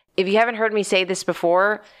if you haven't heard me say this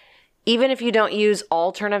before, even if you don't use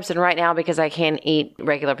all turnips, and right now because I can't eat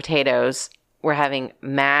regular potatoes, we're having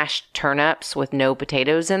mashed turnips with no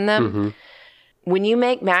potatoes in them. When you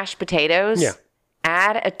make mashed potatoes,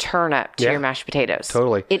 add a turnip to your mashed potatoes.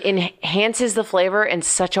 Totally. It enhances the flavor in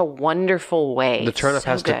such a wonderful way. The turnip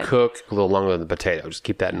has to cook a little longer than the potato. Just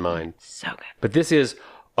keep that in mind. So good. But this is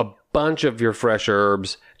a bunch of your fresh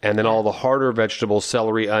herbs and then all the harder vegetables,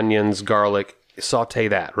 celery, onions, garlic. Saute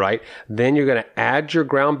that, right? Then you're going to add your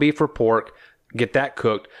ground beef or pork, get that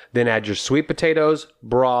cooked. Then add your sweet potatoes,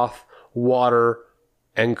 broth, water,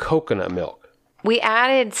 and coconut milk. We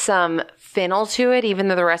added some fennel to it, even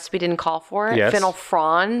though the recipe didn't call for it. Yes. Fennel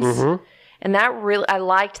fronds. And that really, I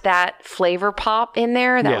liked that flavor pop in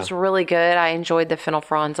there. That was really good. I enjoyed the fennel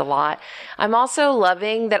fronds a lot. I'm also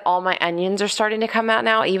loving that all my onions are starting to come out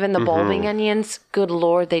now, even the bulbing onions. Good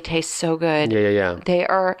Lord, they taste so good. Yeah. They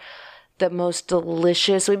are the most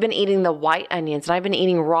delicious. We've been eating the white onions, and I've been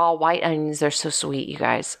eating raw white onions. They're so sweet, you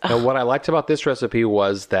guys. And what I liked about this recipe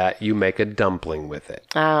was that you make a dumpling with it.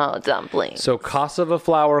 Oh, dumpling. So cassava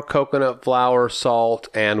flour, coconut flour, salt,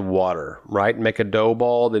 and water, right? Make a dough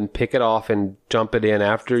ball, then pick it off and dump it in.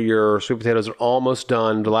 After your sweet potatoes are almost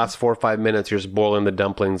done, the last 4 or 5 minutes, you're just boiling the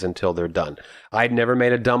dumplings until they're done. I'd never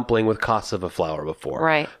made a dumpling with cassava flour before.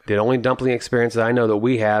 Right. The only dumpling experience that I know that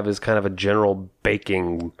we have is kind of a general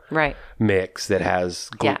baking mix that has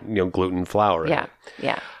gluten flour in it.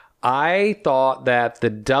 Yeah. I thought that the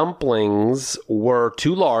dumplings were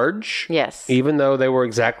too large. Yes. Even though they were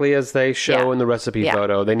exactly as they show in the recipe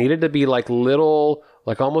photo. They needed to be like little,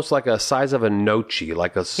 like almost like a size of a nochi,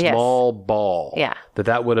 like a small ball. Yeah.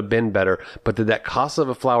 That would have been better. But that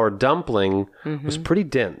cassava flour dumpling was pretty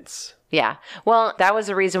dense. Yeah. Well, that was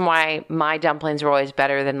the reason why my dumplings were always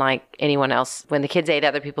better than like anyone else. When the kids ate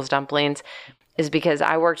other people's dumplings, is because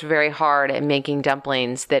I worked very hard at making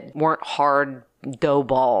dumplings that weren't hard dough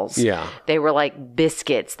balls. Yeah. They were like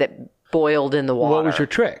biscuits that boiled in the water. What was your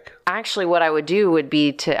trick? Actually, what I would do would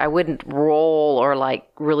be I wouldn't roll or like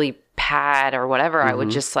really pad or whatever. I would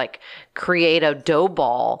just like create a dough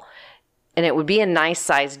ball. And it would be a nice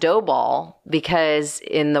sized dough ball because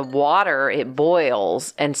in the water it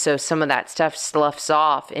boils. And so some of that stuff sloughs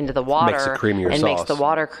off into the water. Makes it creamier sauce. Makes the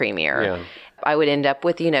water creamier. Yeah. I would end up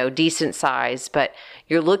with, decent size. But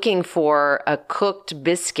you're looking for a cooked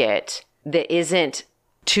biscuit that isn't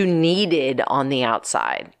too kneaded on the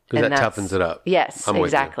outside. Because that toughens it up. Yes, I'm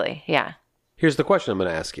exactly. Yeah. Here's the question I'm going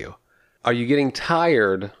to ask you. Are you getting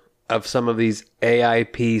tired of some of these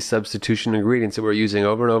AIP substitution ingredients that we're using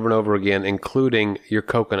over and over and over again, including your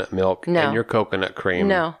coconut milk and your coconut cream?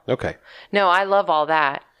 No. Okay. No, I love all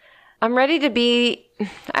that. I'm ready to be,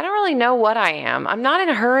 I don't really know what I am. I'm not in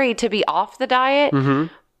a hurry to be off the diet,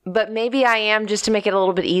 but maybe I am just to make it a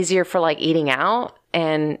little bit easier for like eating out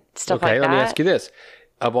and stuff like that. Okay, let me ask you this.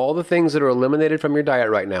 Of all the things that are eliminated from your diet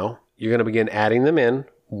right now, you're going to begin adding them in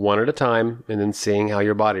one at a time and then seeing how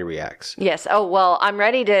your body reacts. Yes. Oh, well, I'm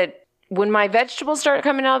ready to when my vegetables start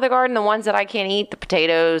coming out of the garden, the ones that I can't eat, the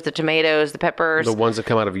potatoes, the tomatoes, the peppers, The ones that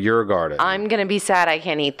come out of your garden. I'm going to be sad I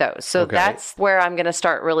can't eat those. So that's where I'm going to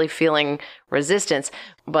start really feeling resistance.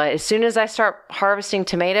 But as soon as I start harvesting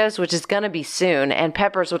tomatoes, which is going to be soon, and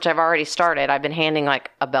peppers, which I've already started, I've been handing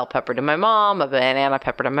like a bell pepper to my mom, a banana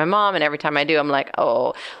pepper to my mom. And every time I do, I'm like,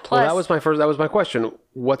 oh, plus. Well, that was my question.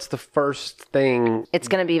 What's the first thing? It's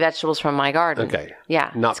going to be vegetables from my garden. Okay.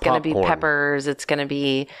 Yeah. Not It's going to be popcorn. peppers. It's going to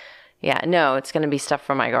be, it's going to be stuff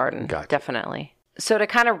from my garden. Gotcha. Definitely. So to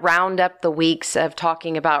kind of round up the weeks of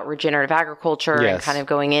talking about regenerative agriculture and Yes. kind of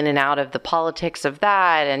going in and out of the politics of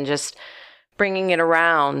that and just bringing it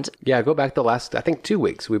around. Yeah, go back the last, I think 2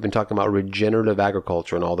 weeks. We've been talking about regenerative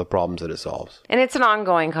agriculture and all the problems that it solves. And it's an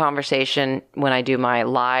ongoing conversation when I do my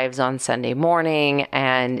lives on Sunday morning,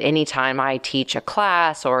 and anytime I teach a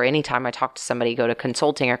class or anytime I talk to somebody, go to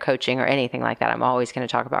consulting or coaching or anything like that, I'm always going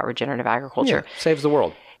to talk about regenerative agriculture. Yeah, saves the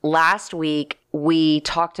world. Last week, we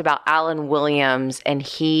talked about Alan Williams, and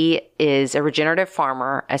he is a regenerative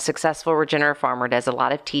farmer, a successful regenerative farmer, does a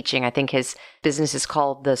lot of teaching. I think his business is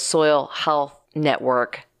called the Soil Health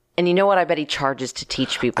Network. And you know what? I bet he charges to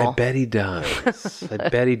teach people. I bet he does. I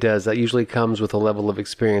bet he does. That usually comes with a level of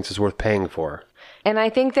experience that's worth paying for. And I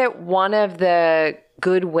think that one of the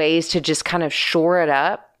good ways to just kind of shore it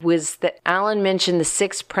up was that Alan mentioned the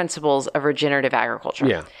 6 principles of regenerative agriculture.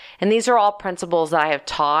 Yeah. And these are all principles that I have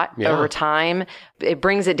taught over time. It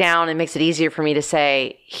brings it down and makes it easier for me to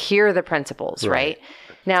say, here are the principles, right?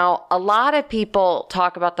 Now, a lot of people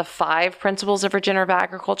talk about the 5 principles of regenerative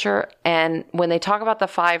agriculture. And when they talk about the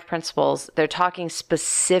 5 principles, they're talking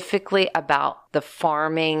specifically about the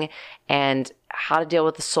farming and how to deal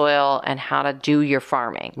with the soil and how to do your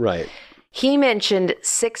farming. Right. He mentioned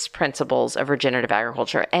 6 principles of regenerative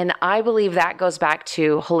agriculture, and I believe that goes back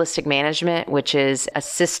to holistic management, which is a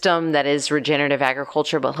system that is regenerative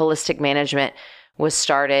agriculture, but holistic management was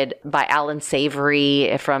started by Alan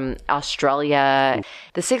Savory from Australia.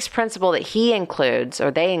 The 6th principle that he includes, or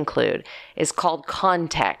they include, is called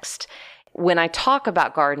context. When I talk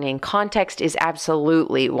about gardening, context is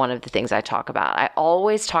absolutely one of the things I talk about. I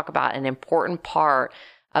always talk about an important part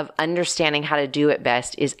of understanding how to do it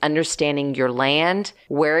best is understanding your land,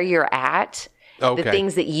 where you're at, the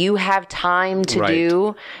things that you have time to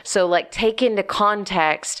do. So like take into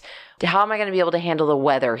context, how am I going to be able to handle the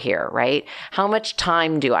weather here, right? How much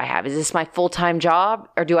time do I have? Is this my full-time job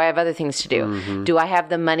or do I have other things to do? Mm-hmm. Do I have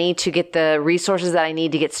the money to get the resources that I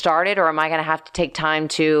need to get started, or am I going to have to take time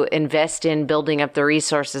to invest in building up the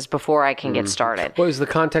resources before I can get started? Well, is the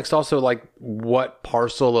context also like what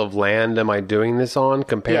parcel of land am I doing this on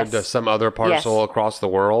compared to some other parcel across the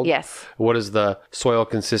world? Yes. What is the soil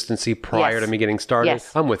consistency prior to me getting started?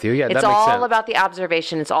 Yes. I'm with you. Yeah, It's that makes sense. all about the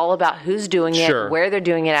observation. It's all about who's doing it, where they're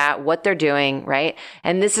doing it at, what they're doing, right?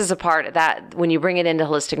 And this is a part that when you bring it into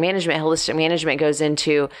holistic management goes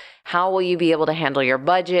into how will you be able to handle your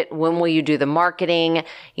budget? When will you do the marketing?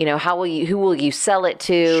 You know, who will you sell it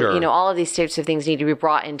to? You know, all of these types of things need to be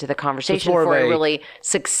brought into the conversation for a really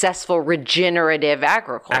successful regenerative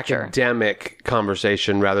agriculture. Academic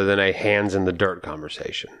conversation rather than a hands in the dirt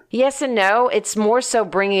conversation. Yes and no. It's more so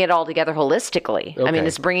bringing it all together holistically. I mean,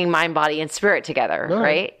 it's bringing mind, body, and spirit together,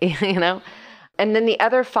 right? You know? And then the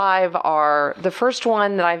other 5 are, the first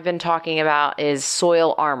one that I've been talking about is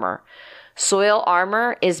soil armor. Soil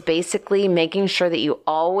armor is basically making sure that you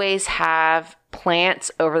always have plants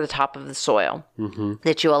over the top of the soil,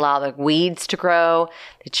 that you allow the weeds to grow,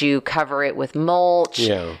 that you cover it with mulch.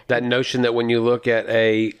 Yeah, that notion that when you look at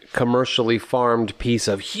a commercially farmed piece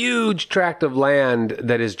of huge tract of land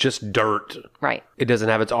that is just dirt, right, it doesn't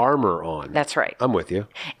have its armor on. That's right. I'm with you.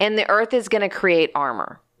 And the earth is going to create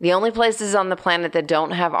armor. The only places on the planet that don't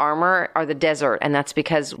have armor are the desert, and that's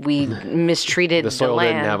because we mistreated the soil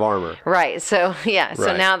land. didn't have armor. Right. So,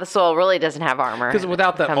 so now the soil really doesn't have armor. Because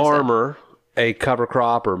without that armor, a cover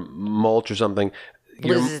crop or mulch or something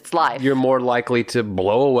loses its life. You're more likely to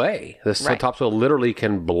blow away. The topsoil literally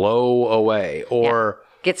can blow away or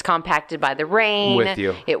gets compacted by the rain. With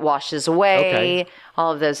you. It washes away.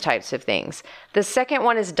 All of those types of things. The second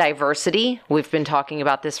one is diversity. We've been talking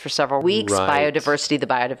about this for several weeks. Biodiversity, the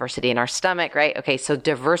biodiversity in our stomach, right? Okay, so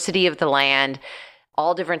diversity of the land,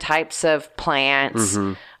 all different types of plants,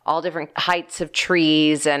 all different heights of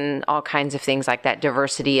trees, and all kinds of things like that.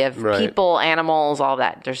 Diversity of people, animals, all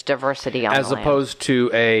that. There's diversity on the land. As opposed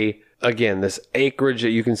to again, this acreage that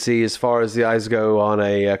you can see as far as the eyes go on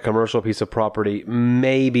a commercial piece of property,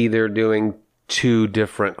 maybe they're doing 2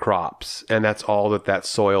 different crops, and that's all that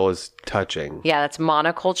soil is touching. Yeah, that's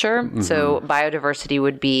monoculture. So biodiversity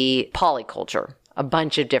would be polyculture. a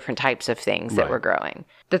bunch of different types of things that we're growing.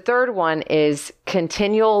 The third one is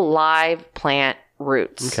continual live plant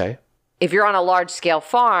roots. Okay. If you're on a large scale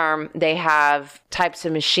farm, they have types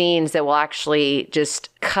of machines that will actually just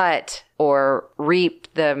cut or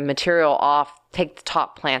reap the material off, take the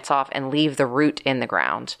top plants off, and leave the root in the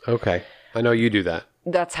ground. Okay. I know you do that.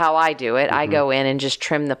 That's how I do it. I go in and just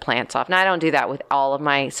trim the plants off. Now, I don't do that with all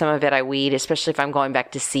of some of it I weed, especially if I'm going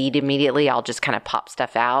back to seed immediately. I'll just kind of pop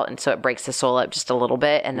stuff out. And so it breaks the soil up just a little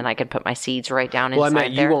bit. And then I can put my seeds right down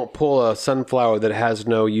inside there. You won't pull a sunflower that has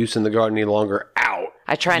no use in the garden any longer out.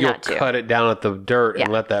 I try not to. You'll cut it down at the dirt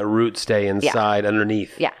and let that root stay inside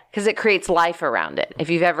underneath. Yeah, because it creates life around it. If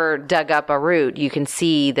you've ever dug up a root, you can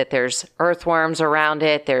see that there's earthworms around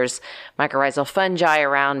it. There's mycorrhizal fungi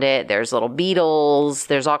around it. There's little beetles.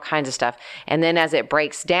 There's all kinds of stuff. And then as it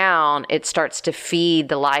breaks down, it starts to feed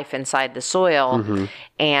the life inside the soil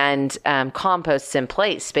and composts in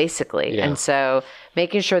place, basically. Yeah. And so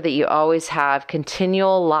making sure that you always have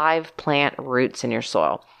continual live plant roots in your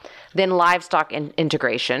soil. Then livestock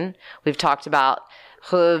integration. We've talked about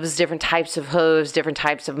hooves, different types of hooves, different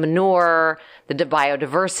types of manure, the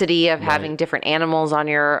biodiversity of having different animals on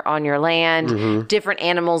your land. Different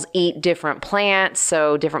animals eat different plants,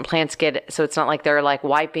 so different plants so it's not like they're like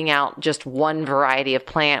wiping out just one variety of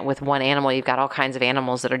plant with one animal. You've got all kinds of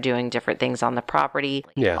animals that are doing different things on the property.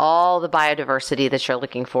 Yeah. All the biodiversity that you're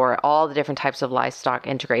looking for, all the different types of livestock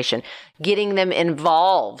integration, getting them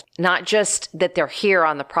involved, not just that they're here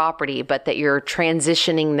on the property, but that you're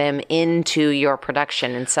transitioning them into your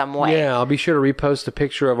production in some way. Yeah, I'll be sure to repost a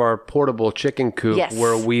picture of our portable chicken coop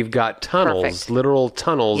where we've got tunnels, literal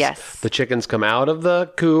tunnels. Yes. The chickens come out of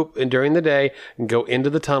the coop and during the day and go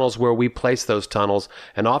into the tunnels where we place those tunnels.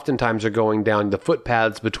 And oftentimes they're going down the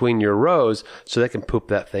footpaths between your rows so they can poop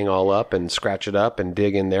that thing all up and scratch it up and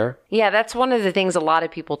dig in there. Yeah, that's one of the things a lot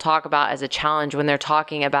of people talk about as a challenge when they're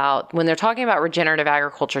talking about regenerative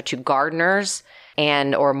agriculture to gardeners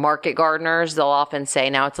or market gardeners. They'll often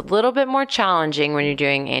say, now it's a little bit more challenging when you're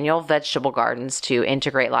doing annual vegetable gardens to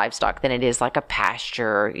integrate livestock than it is like a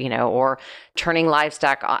pasture, or turning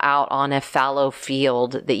livestock out on a fallow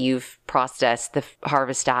field that you've processed the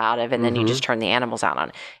harvest out of, and then you just turn the animals out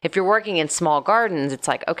on. If you're working in small gardens, it's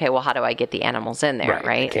like, okay, well, how do I get the animals in there,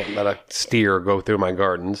 right? I can't let a steer go through my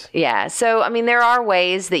gardens. Yeah. So, I mean, there are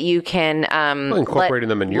ways that you can incorporating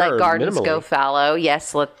the manure, let gardens minimally. go fallow.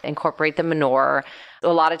 Yes, incorporate the manure. A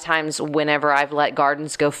lot of times whenever I've let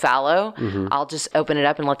gardens go fallow, I'll just open it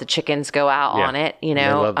up and let the chickens go out on it,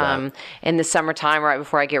 I love that. In the summertime, right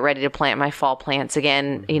before I get ready to plant my fall plants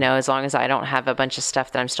again, as long as I don't have a bunch of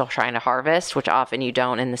stuff that I'm still trying to harvest, which often you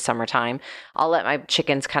don't in the summertime, I'll let my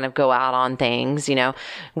chickens kind of go out on things, The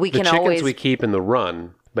chickens we keep in the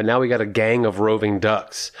run. But now we got a gang of roving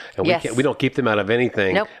ducks, and we don't keep them out of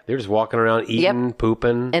anything. Nope. They're just walking around, eating,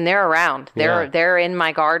 pooping, and they're around. They're in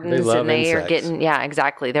my gardens, they love and they insects. are getting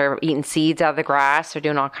exactly. They're eating seeds out of the grass. They're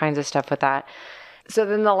doing all kinds of stuff with that. So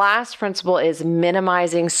then the last principle is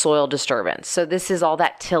minimizing soil disturbance. So this is all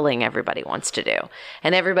that tilling everybody wants to do,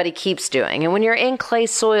 and everybody keeps doing. And when you're in clay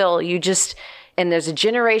soil, and there's a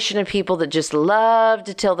generation of people that just love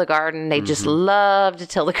to till the garden. They just love to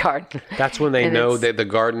till the garden. That's when they know that the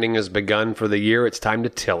gardening has begun for the year. It's time to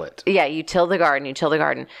till it. Yeah, you till the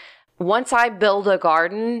garden. Once I build a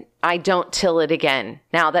garden, I don't till it again.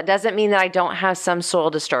 Now, that doesn't mean that I don't have some soil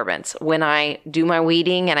disturbance. When I do my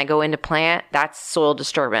weeding and I go into plant, that's soil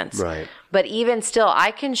disturbance. Right. But even still,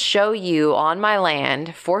 I can show you on my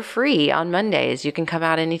land for free on Mondays. You can come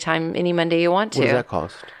out anytime, any Monday you want to. What does that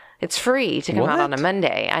cost? It's free to come out on a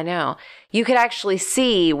Monday. I know. You could actually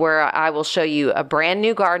see where I will show you a brand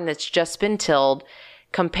new garden that's just been tilled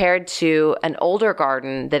compared to an older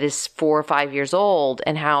garden that is 4 or 5 years old,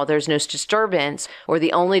 and how there's no disturbance, or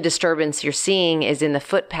the only disturbance you're seeing is in the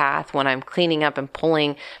footpath when I'm cleaning up and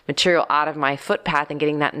pulling material out of my footpath and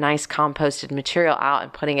getting that nice composted material out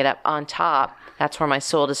and putting it up on top. That's where my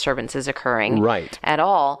soil disturbance is occurring. Right. At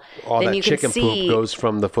all. All then that you chicken can poop goes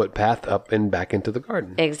from the footpath up and back into the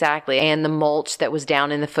garden. Exactly. And the mulch that was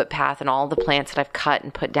down in the footpath and all the plants that I've cut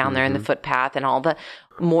and put down there in the footpath and all the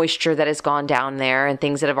moisture that has gone down there and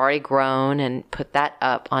things that have already grown, and put that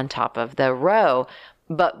up on top of the row.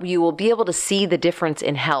 But you will be able to see the difference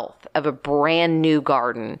in health of a brand new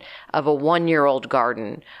garden, of a 1-year-old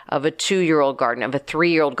garden, of a 2-year-old garden, of a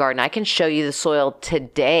 3-year-old garden. I can show you the soil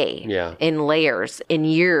today in layers, in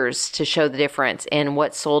years, to show the difference in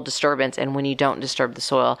what soil disturbance, and when you don't disturb the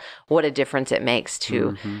soil, what a difference it makes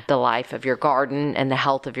to the life of your garden and the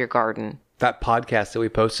health of your garden. That podcast that we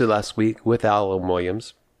posted last week with Alan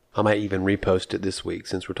Williams, I might even repost it this week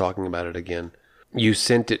since we're talking about it again. you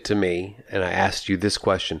sent it to me and I asked you this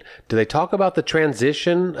question. Do they talk about the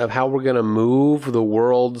transition of how we're going to move the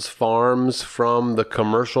world's farms from the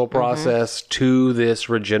commercial process to this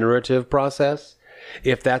regenerative process?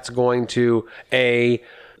 If that's going to, A,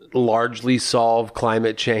 largely solve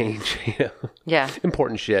climate change,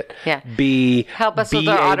 important shit. Yeah. B, help us with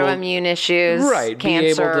our autoimmune issues, right?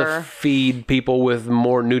 cancer. Be able to feed people with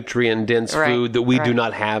more nutrient dense food that we do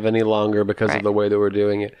not have any longer because of the way that we're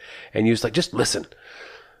doing it. And you was like, just listen.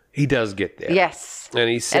 He does get there. Yes. And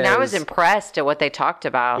he says, and I was impressed at what they talked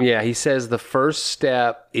about. Yeah, he says the first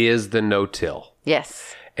step is the no-till.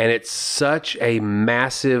 Yes. And it's such a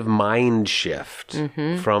massive mind shift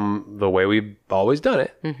from the way we've always done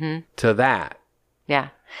it to that. Yeah.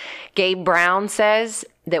 Gabe Brown says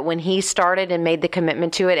that when he started and made the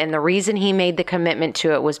commitment to it, and the reason he made the commitment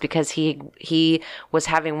to it was because he was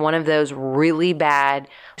having one of those really bad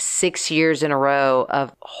 6 years in a row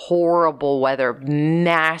of horrible weather,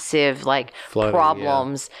 massive flooding,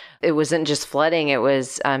 problems. Yeah. It wasn't just flooding. It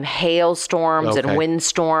was hailstorms and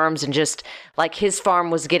windstorms, and just like his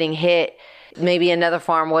farm was getting hit. Maybe another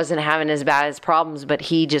farm wasn't having as bad as problems, but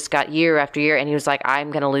he just got year after year. And he was like,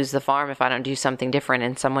 I'm going to lose the farm if I don't do something different.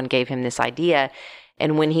 And someone gave him this idea.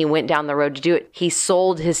 And when he went down the road to do it, he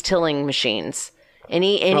sold his tilling machines.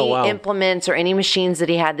 Any implements or any machines that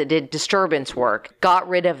he had that did disturbance work, got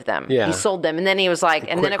rid of them. Yeah. He sold them. And then he was like,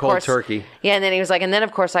 and then of course, turkey. Yeah. And then he was like, and then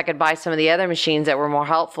of course I could buy some of the other machines that were more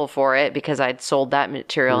helpful for it because I'd sold that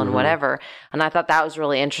material and whatever. And I thought that was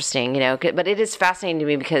really interesting, but it is fascinating to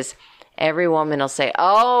me because every woman will say,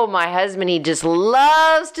 oh, my husband, he just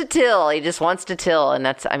loves to till. He just wants to till. And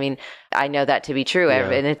I know that to be true. Yeah.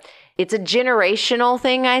 And it's a generational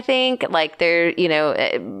thing, I think. Like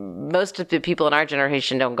most of the people in our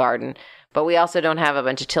generation don't garden, but we also don't have a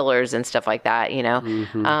bunch of tillers and stuff like that,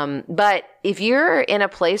 But if you're in a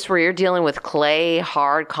place where you're dealing with clay,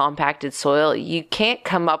 hard, compacted soil, you can't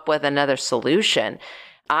come up with another solution.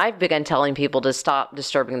 I've begun telling people to stop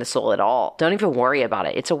disturbing the soil at all. Don't even worry about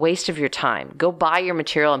it. It's a waste of your time. Go buy your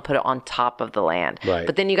material and put it on top of the land. Right.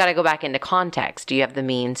 But then you got to go back into context. Do you have the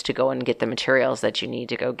means to go and get the materials that you need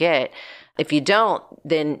to go get? If you don't,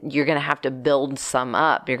 then you're going to have to build some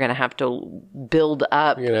up. You're going to have to build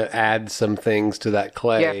up. You're going to add some things to that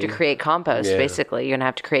clay. You have to create compost, basically. You're going to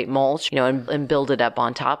have to create mulch, and build it up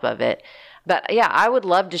on top of it. But yeah, I would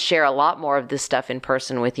love to share a lot more of this stuff in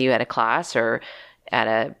person with you at a class or at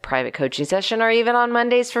a private coaching session, or even on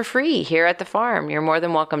Mondays for free here at the farm. You're more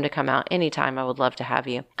than welcome to come out anytime. I would love to have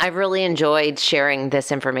you. I've really enjoyed sharing this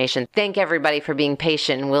information. Thank everybody for being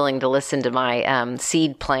patient and willing to listen to my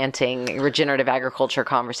seed planting, regenerative agriculture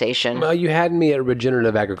conversation. Well, you had me at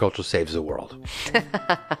Regenerative Agriculture Saves the World.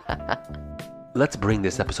 Let's bring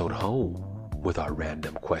this episode home with our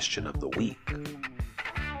random question of the week.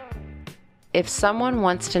 If someone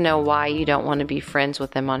wants to know why you don't want to be friends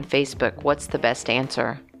with them on Facebook, what's the best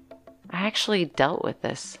answer? I actually dealt with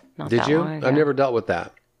this not Did that you? long ago. I've never dealt with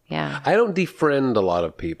that. Yeah. I don't defriend a lot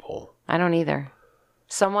of people. I don't either.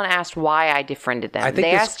 Someone asked why I defriended them.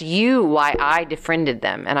 They asked you why I defriended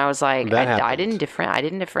them. And I was like, I didn't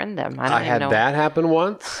defriend them. I had that happen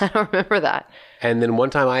once. I don't remember that. And then one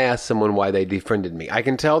time I asked someone why they defriended me. I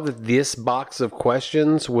can tell that this box of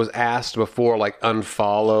questions was asked before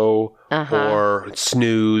unfollow or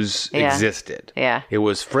snooze existed. Yeah. It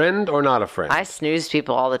was friend or not a friend. I snooze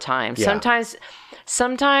people all the time. Yeah.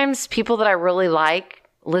 Sometimes people that I really like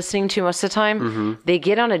listening to most of the time, they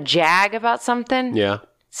get on a jag about something. Yeah.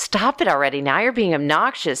 Stop it already. Now you're being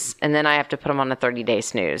obnoxious. And then I have to put them on a 30-day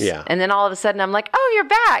snooze. Yeah. And then all of a sudden I'm like, oh, you're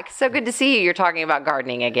back. So good to see you. You're talking about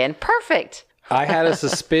gardening again. Perfect. I had a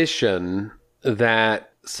suspicion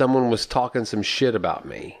that someone was talking some shit about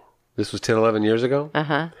me. This was 10, 11 years ago.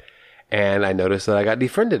 And I noticed that I got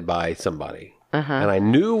defriended by somebody. And I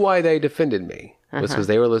knew why they defended me. It was because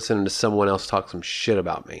they were listening to someone else talk some shit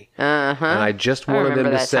about me. And I just wanted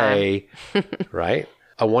them to say, right?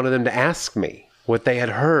 I wanted them to ask me what they had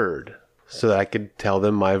heard so that I could tell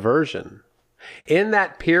them my version. In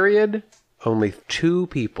that period, only 2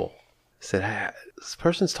 people said, hey, this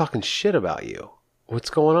person's talking shit about you. What's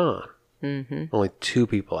going on? Only 2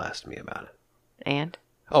 people asked me about it. And?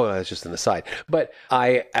 Oh, that's just an aside. But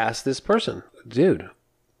I asked this person, dude,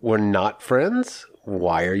 we're not friends?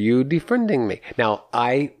 Why are you defriending me? Now,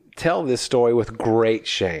 I tell this story with great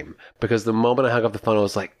shame because the moment I hung up the phone, I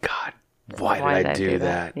was like, God, why did I do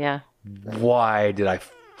that? Yeah. Why did I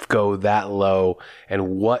go that low? And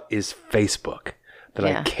what is Facebook that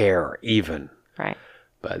I care even? Right.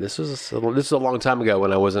 But this was a long time ago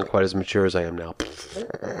when I wasn't quite as mature as I am now.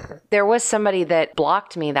 There was somebody that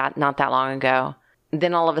blocked me not that long ago.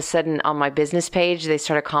 then all of a sudden on my business page, they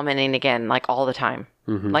started commenting again, like all the time,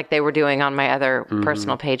 like they were doing on my other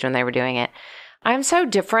personal page when they were doing it. I'm so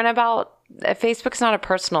different about Facebook's not a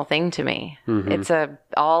personal thing to me. It's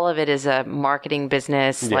all of it is a marketing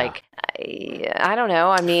business. Yeah. Like, I don't know.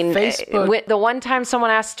 I mean, Facebook- the one time someone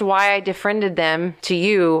asked why I defriended them to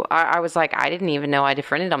you, I was like, I didn't even know I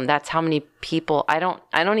defriended them. That's how many people. I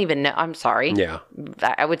don't even know. I'm sorry. Yeah.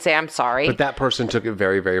 I would say I'm sorry. But that person took it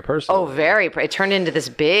very, very personally. Oh, very. It turned into this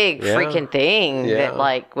big freaking thing that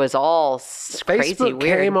like was all crazy Facebook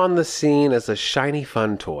weird. came on the scene as a shiny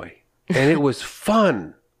fun toy, and it was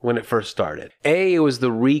fun when it first started. It was the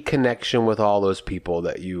reconnection with all those people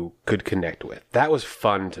that you could connect with. That was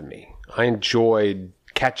fun to me. I enjoyed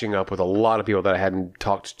catching up with a lot of people that I hadn't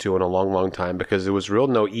talked to in a long, long time because there was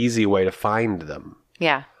no easy way to find them.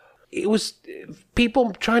 Yeah. It was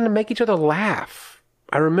people trying to make each other laugh.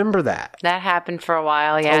 I remember that. That happened for a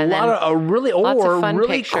while, yeah. A lot of really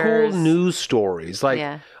pictures. cool news stories.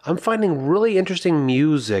 Like I'm finding really interesting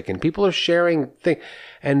music, and people are sharing things.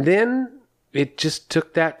 And then it just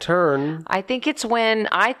took that turn. I think it's when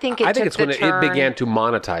it began to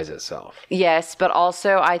monetize itself. Yes, but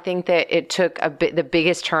also I think that it took the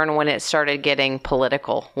biggest turn when it started getting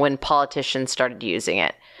political, when politicians started using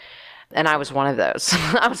it. And I was one of those.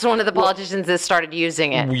 I was one of the politicians that started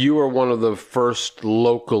using it. You were one of the first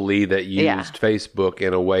locally that used Facebook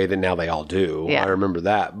in a way that now they all do. Yeah. I remember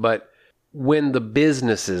that. But when the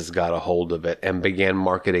businesses got a hold of it and began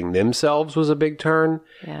marketing themselves was a big turn.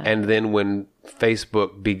 Yeah. And then when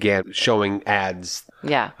Facebook began showing ads.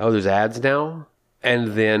 Yeah. Oh, there's ads now?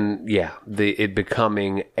 And then, it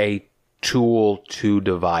becoming a tool to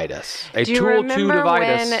divide us. A tool to divide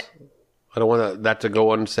us. I don't want that to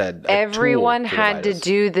go unsaid. Everyone had to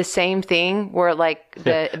do the same thing where like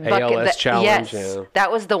the bucket, ALS challenge. Yes,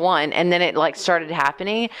 that was the one. And then it like started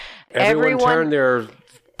happening. Everyone turned their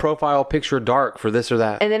profile picture dark for this or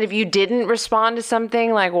that. And then if you didn't respond to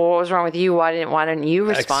something, like, well, what was wrong with you? Why didn't you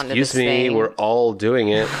respond to this thing? Excuse me, we're all doing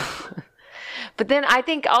it. But then I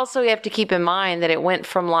think also you have to keep in mind that it went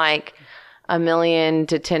from like 1 million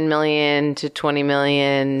to 10 million to 20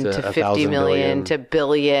 million to 50 million to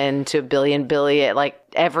billion to billion. Like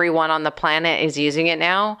everyone on the planet is using it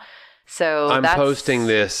now. So I'm posting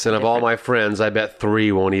this, and of all my friends, I bet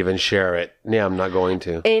 3 won't even share it. Yeah, I'm not going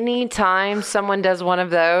to. Anytime someone does one of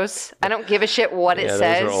those, I don't give a shit what it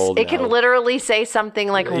says. Those are old it can literally say something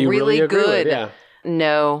like really good. Yeah.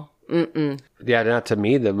 No. Yeah, not to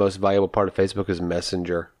me, the most valuable part of Facebook is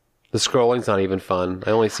Messenger. The scrolling's not even fun.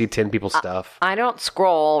 I only see 10 people's stuff. I don't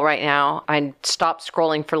scroll right now. I stopped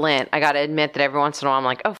scrolling for Lent. I got to admit that every once in a while I'm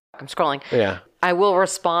like, oh, I'm scrolling. Yeah. I will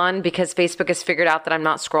respond because Facebook has figured out that I'm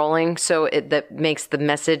not scrolling. So that makes the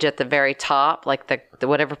message at the very top, like the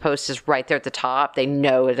whatever post is right there at the top. They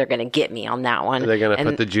know they're going to get me on that one. They're going to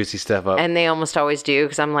put the juicy stuff up. And they almost always do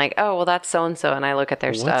because I'm like, oh, well, that's so-and-so. And I look at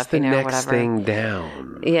their stuff. What's the next whatever. thing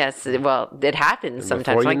down? Yes. Well, it happens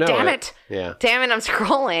sometimes. I'm like, damn it. Yeah. Damn it, I'm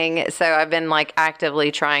scrolling. So I've been like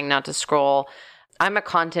actively trying not to scroll. I'm a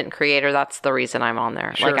content creator. That's the reason I'm on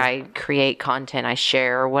there. Sure. Like I create content. I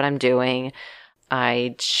share what I'm doing.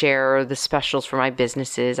 I share the specials for my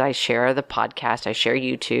businesses. I share the podcast. I share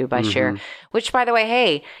YouTube. I share, which by the way,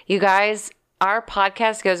 hey, you guys, our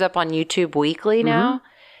podcast goes up on YouTube weekly now.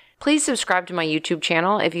 Please subscribe to my YouTube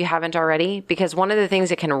channel if you haven't already, because one of the things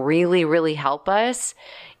that can really, really help us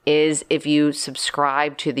is if you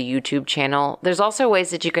subscribe to the YouTube channel. There's also ways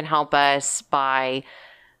that you can help us by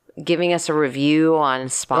giving us a review on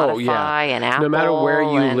Spotify and Apple. No matter where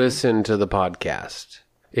you listen to the podcast.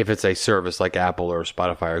 If it's a service like Apple or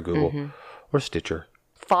Spotify or Google or Stitcher.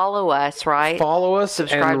 Follow us, right? Follow us,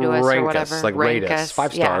 subscribe and to us rank or whatever. us. Like rate us.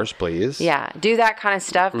 5 stars, please. Yeah, do that kind of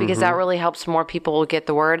stuff because that really helps more people get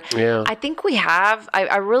the word. Yeah. I think we have,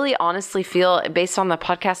 I really honestly feel, based on the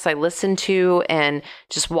podcasts I listen to and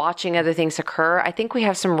just watching other things occur, I think we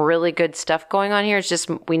have some really good stuff going on here. It's just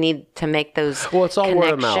we need to make those it's all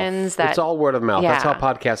word of mouth. It's all word of mouth. That's how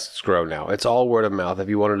podcasts grow now. It's all word of mouth. If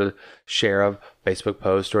you wanted to share a Facebook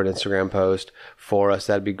post or an Instagram post for us,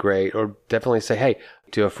 that'd be great. Or definitely say, hey,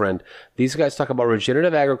 to a friend, these guys talk about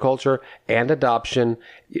regenerative agriculture and adoption.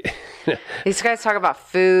 These guys talk about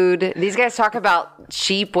food. These guys talk about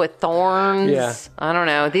sheep with thorns. Yeah. I don't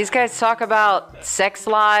know. These guys talk about sex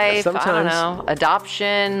life. Sometimes. I don't know.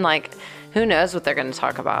 Adoption. Like, who knows what they're going to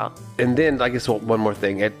talk about. And then, I guess one more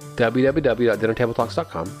thing. At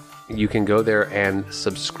www.dinnertabletalks.com, you can go there and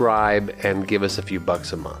subscribe and give us a few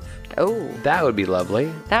bucks a month. Oh. That would be lovely.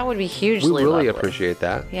 That would be hugely lovely. We really lovely. appreciate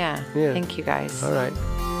that. Yeah. Thank you guys. All right.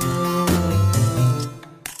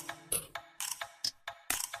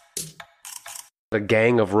 a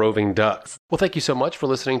gang of roving ducks. Well, thank you so much for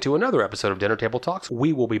listening to another episode of Dinner Table Talks.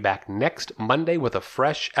 We will be back next Monday with a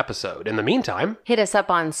fresh episode. In the meantime, hit us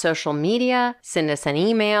up on social media, send us an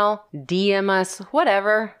email, DM us,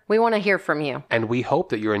 whatever. We want to hear from you. And we hope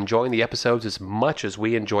that you're enjoying the episodes as much as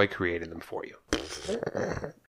we enjoy creating them for you.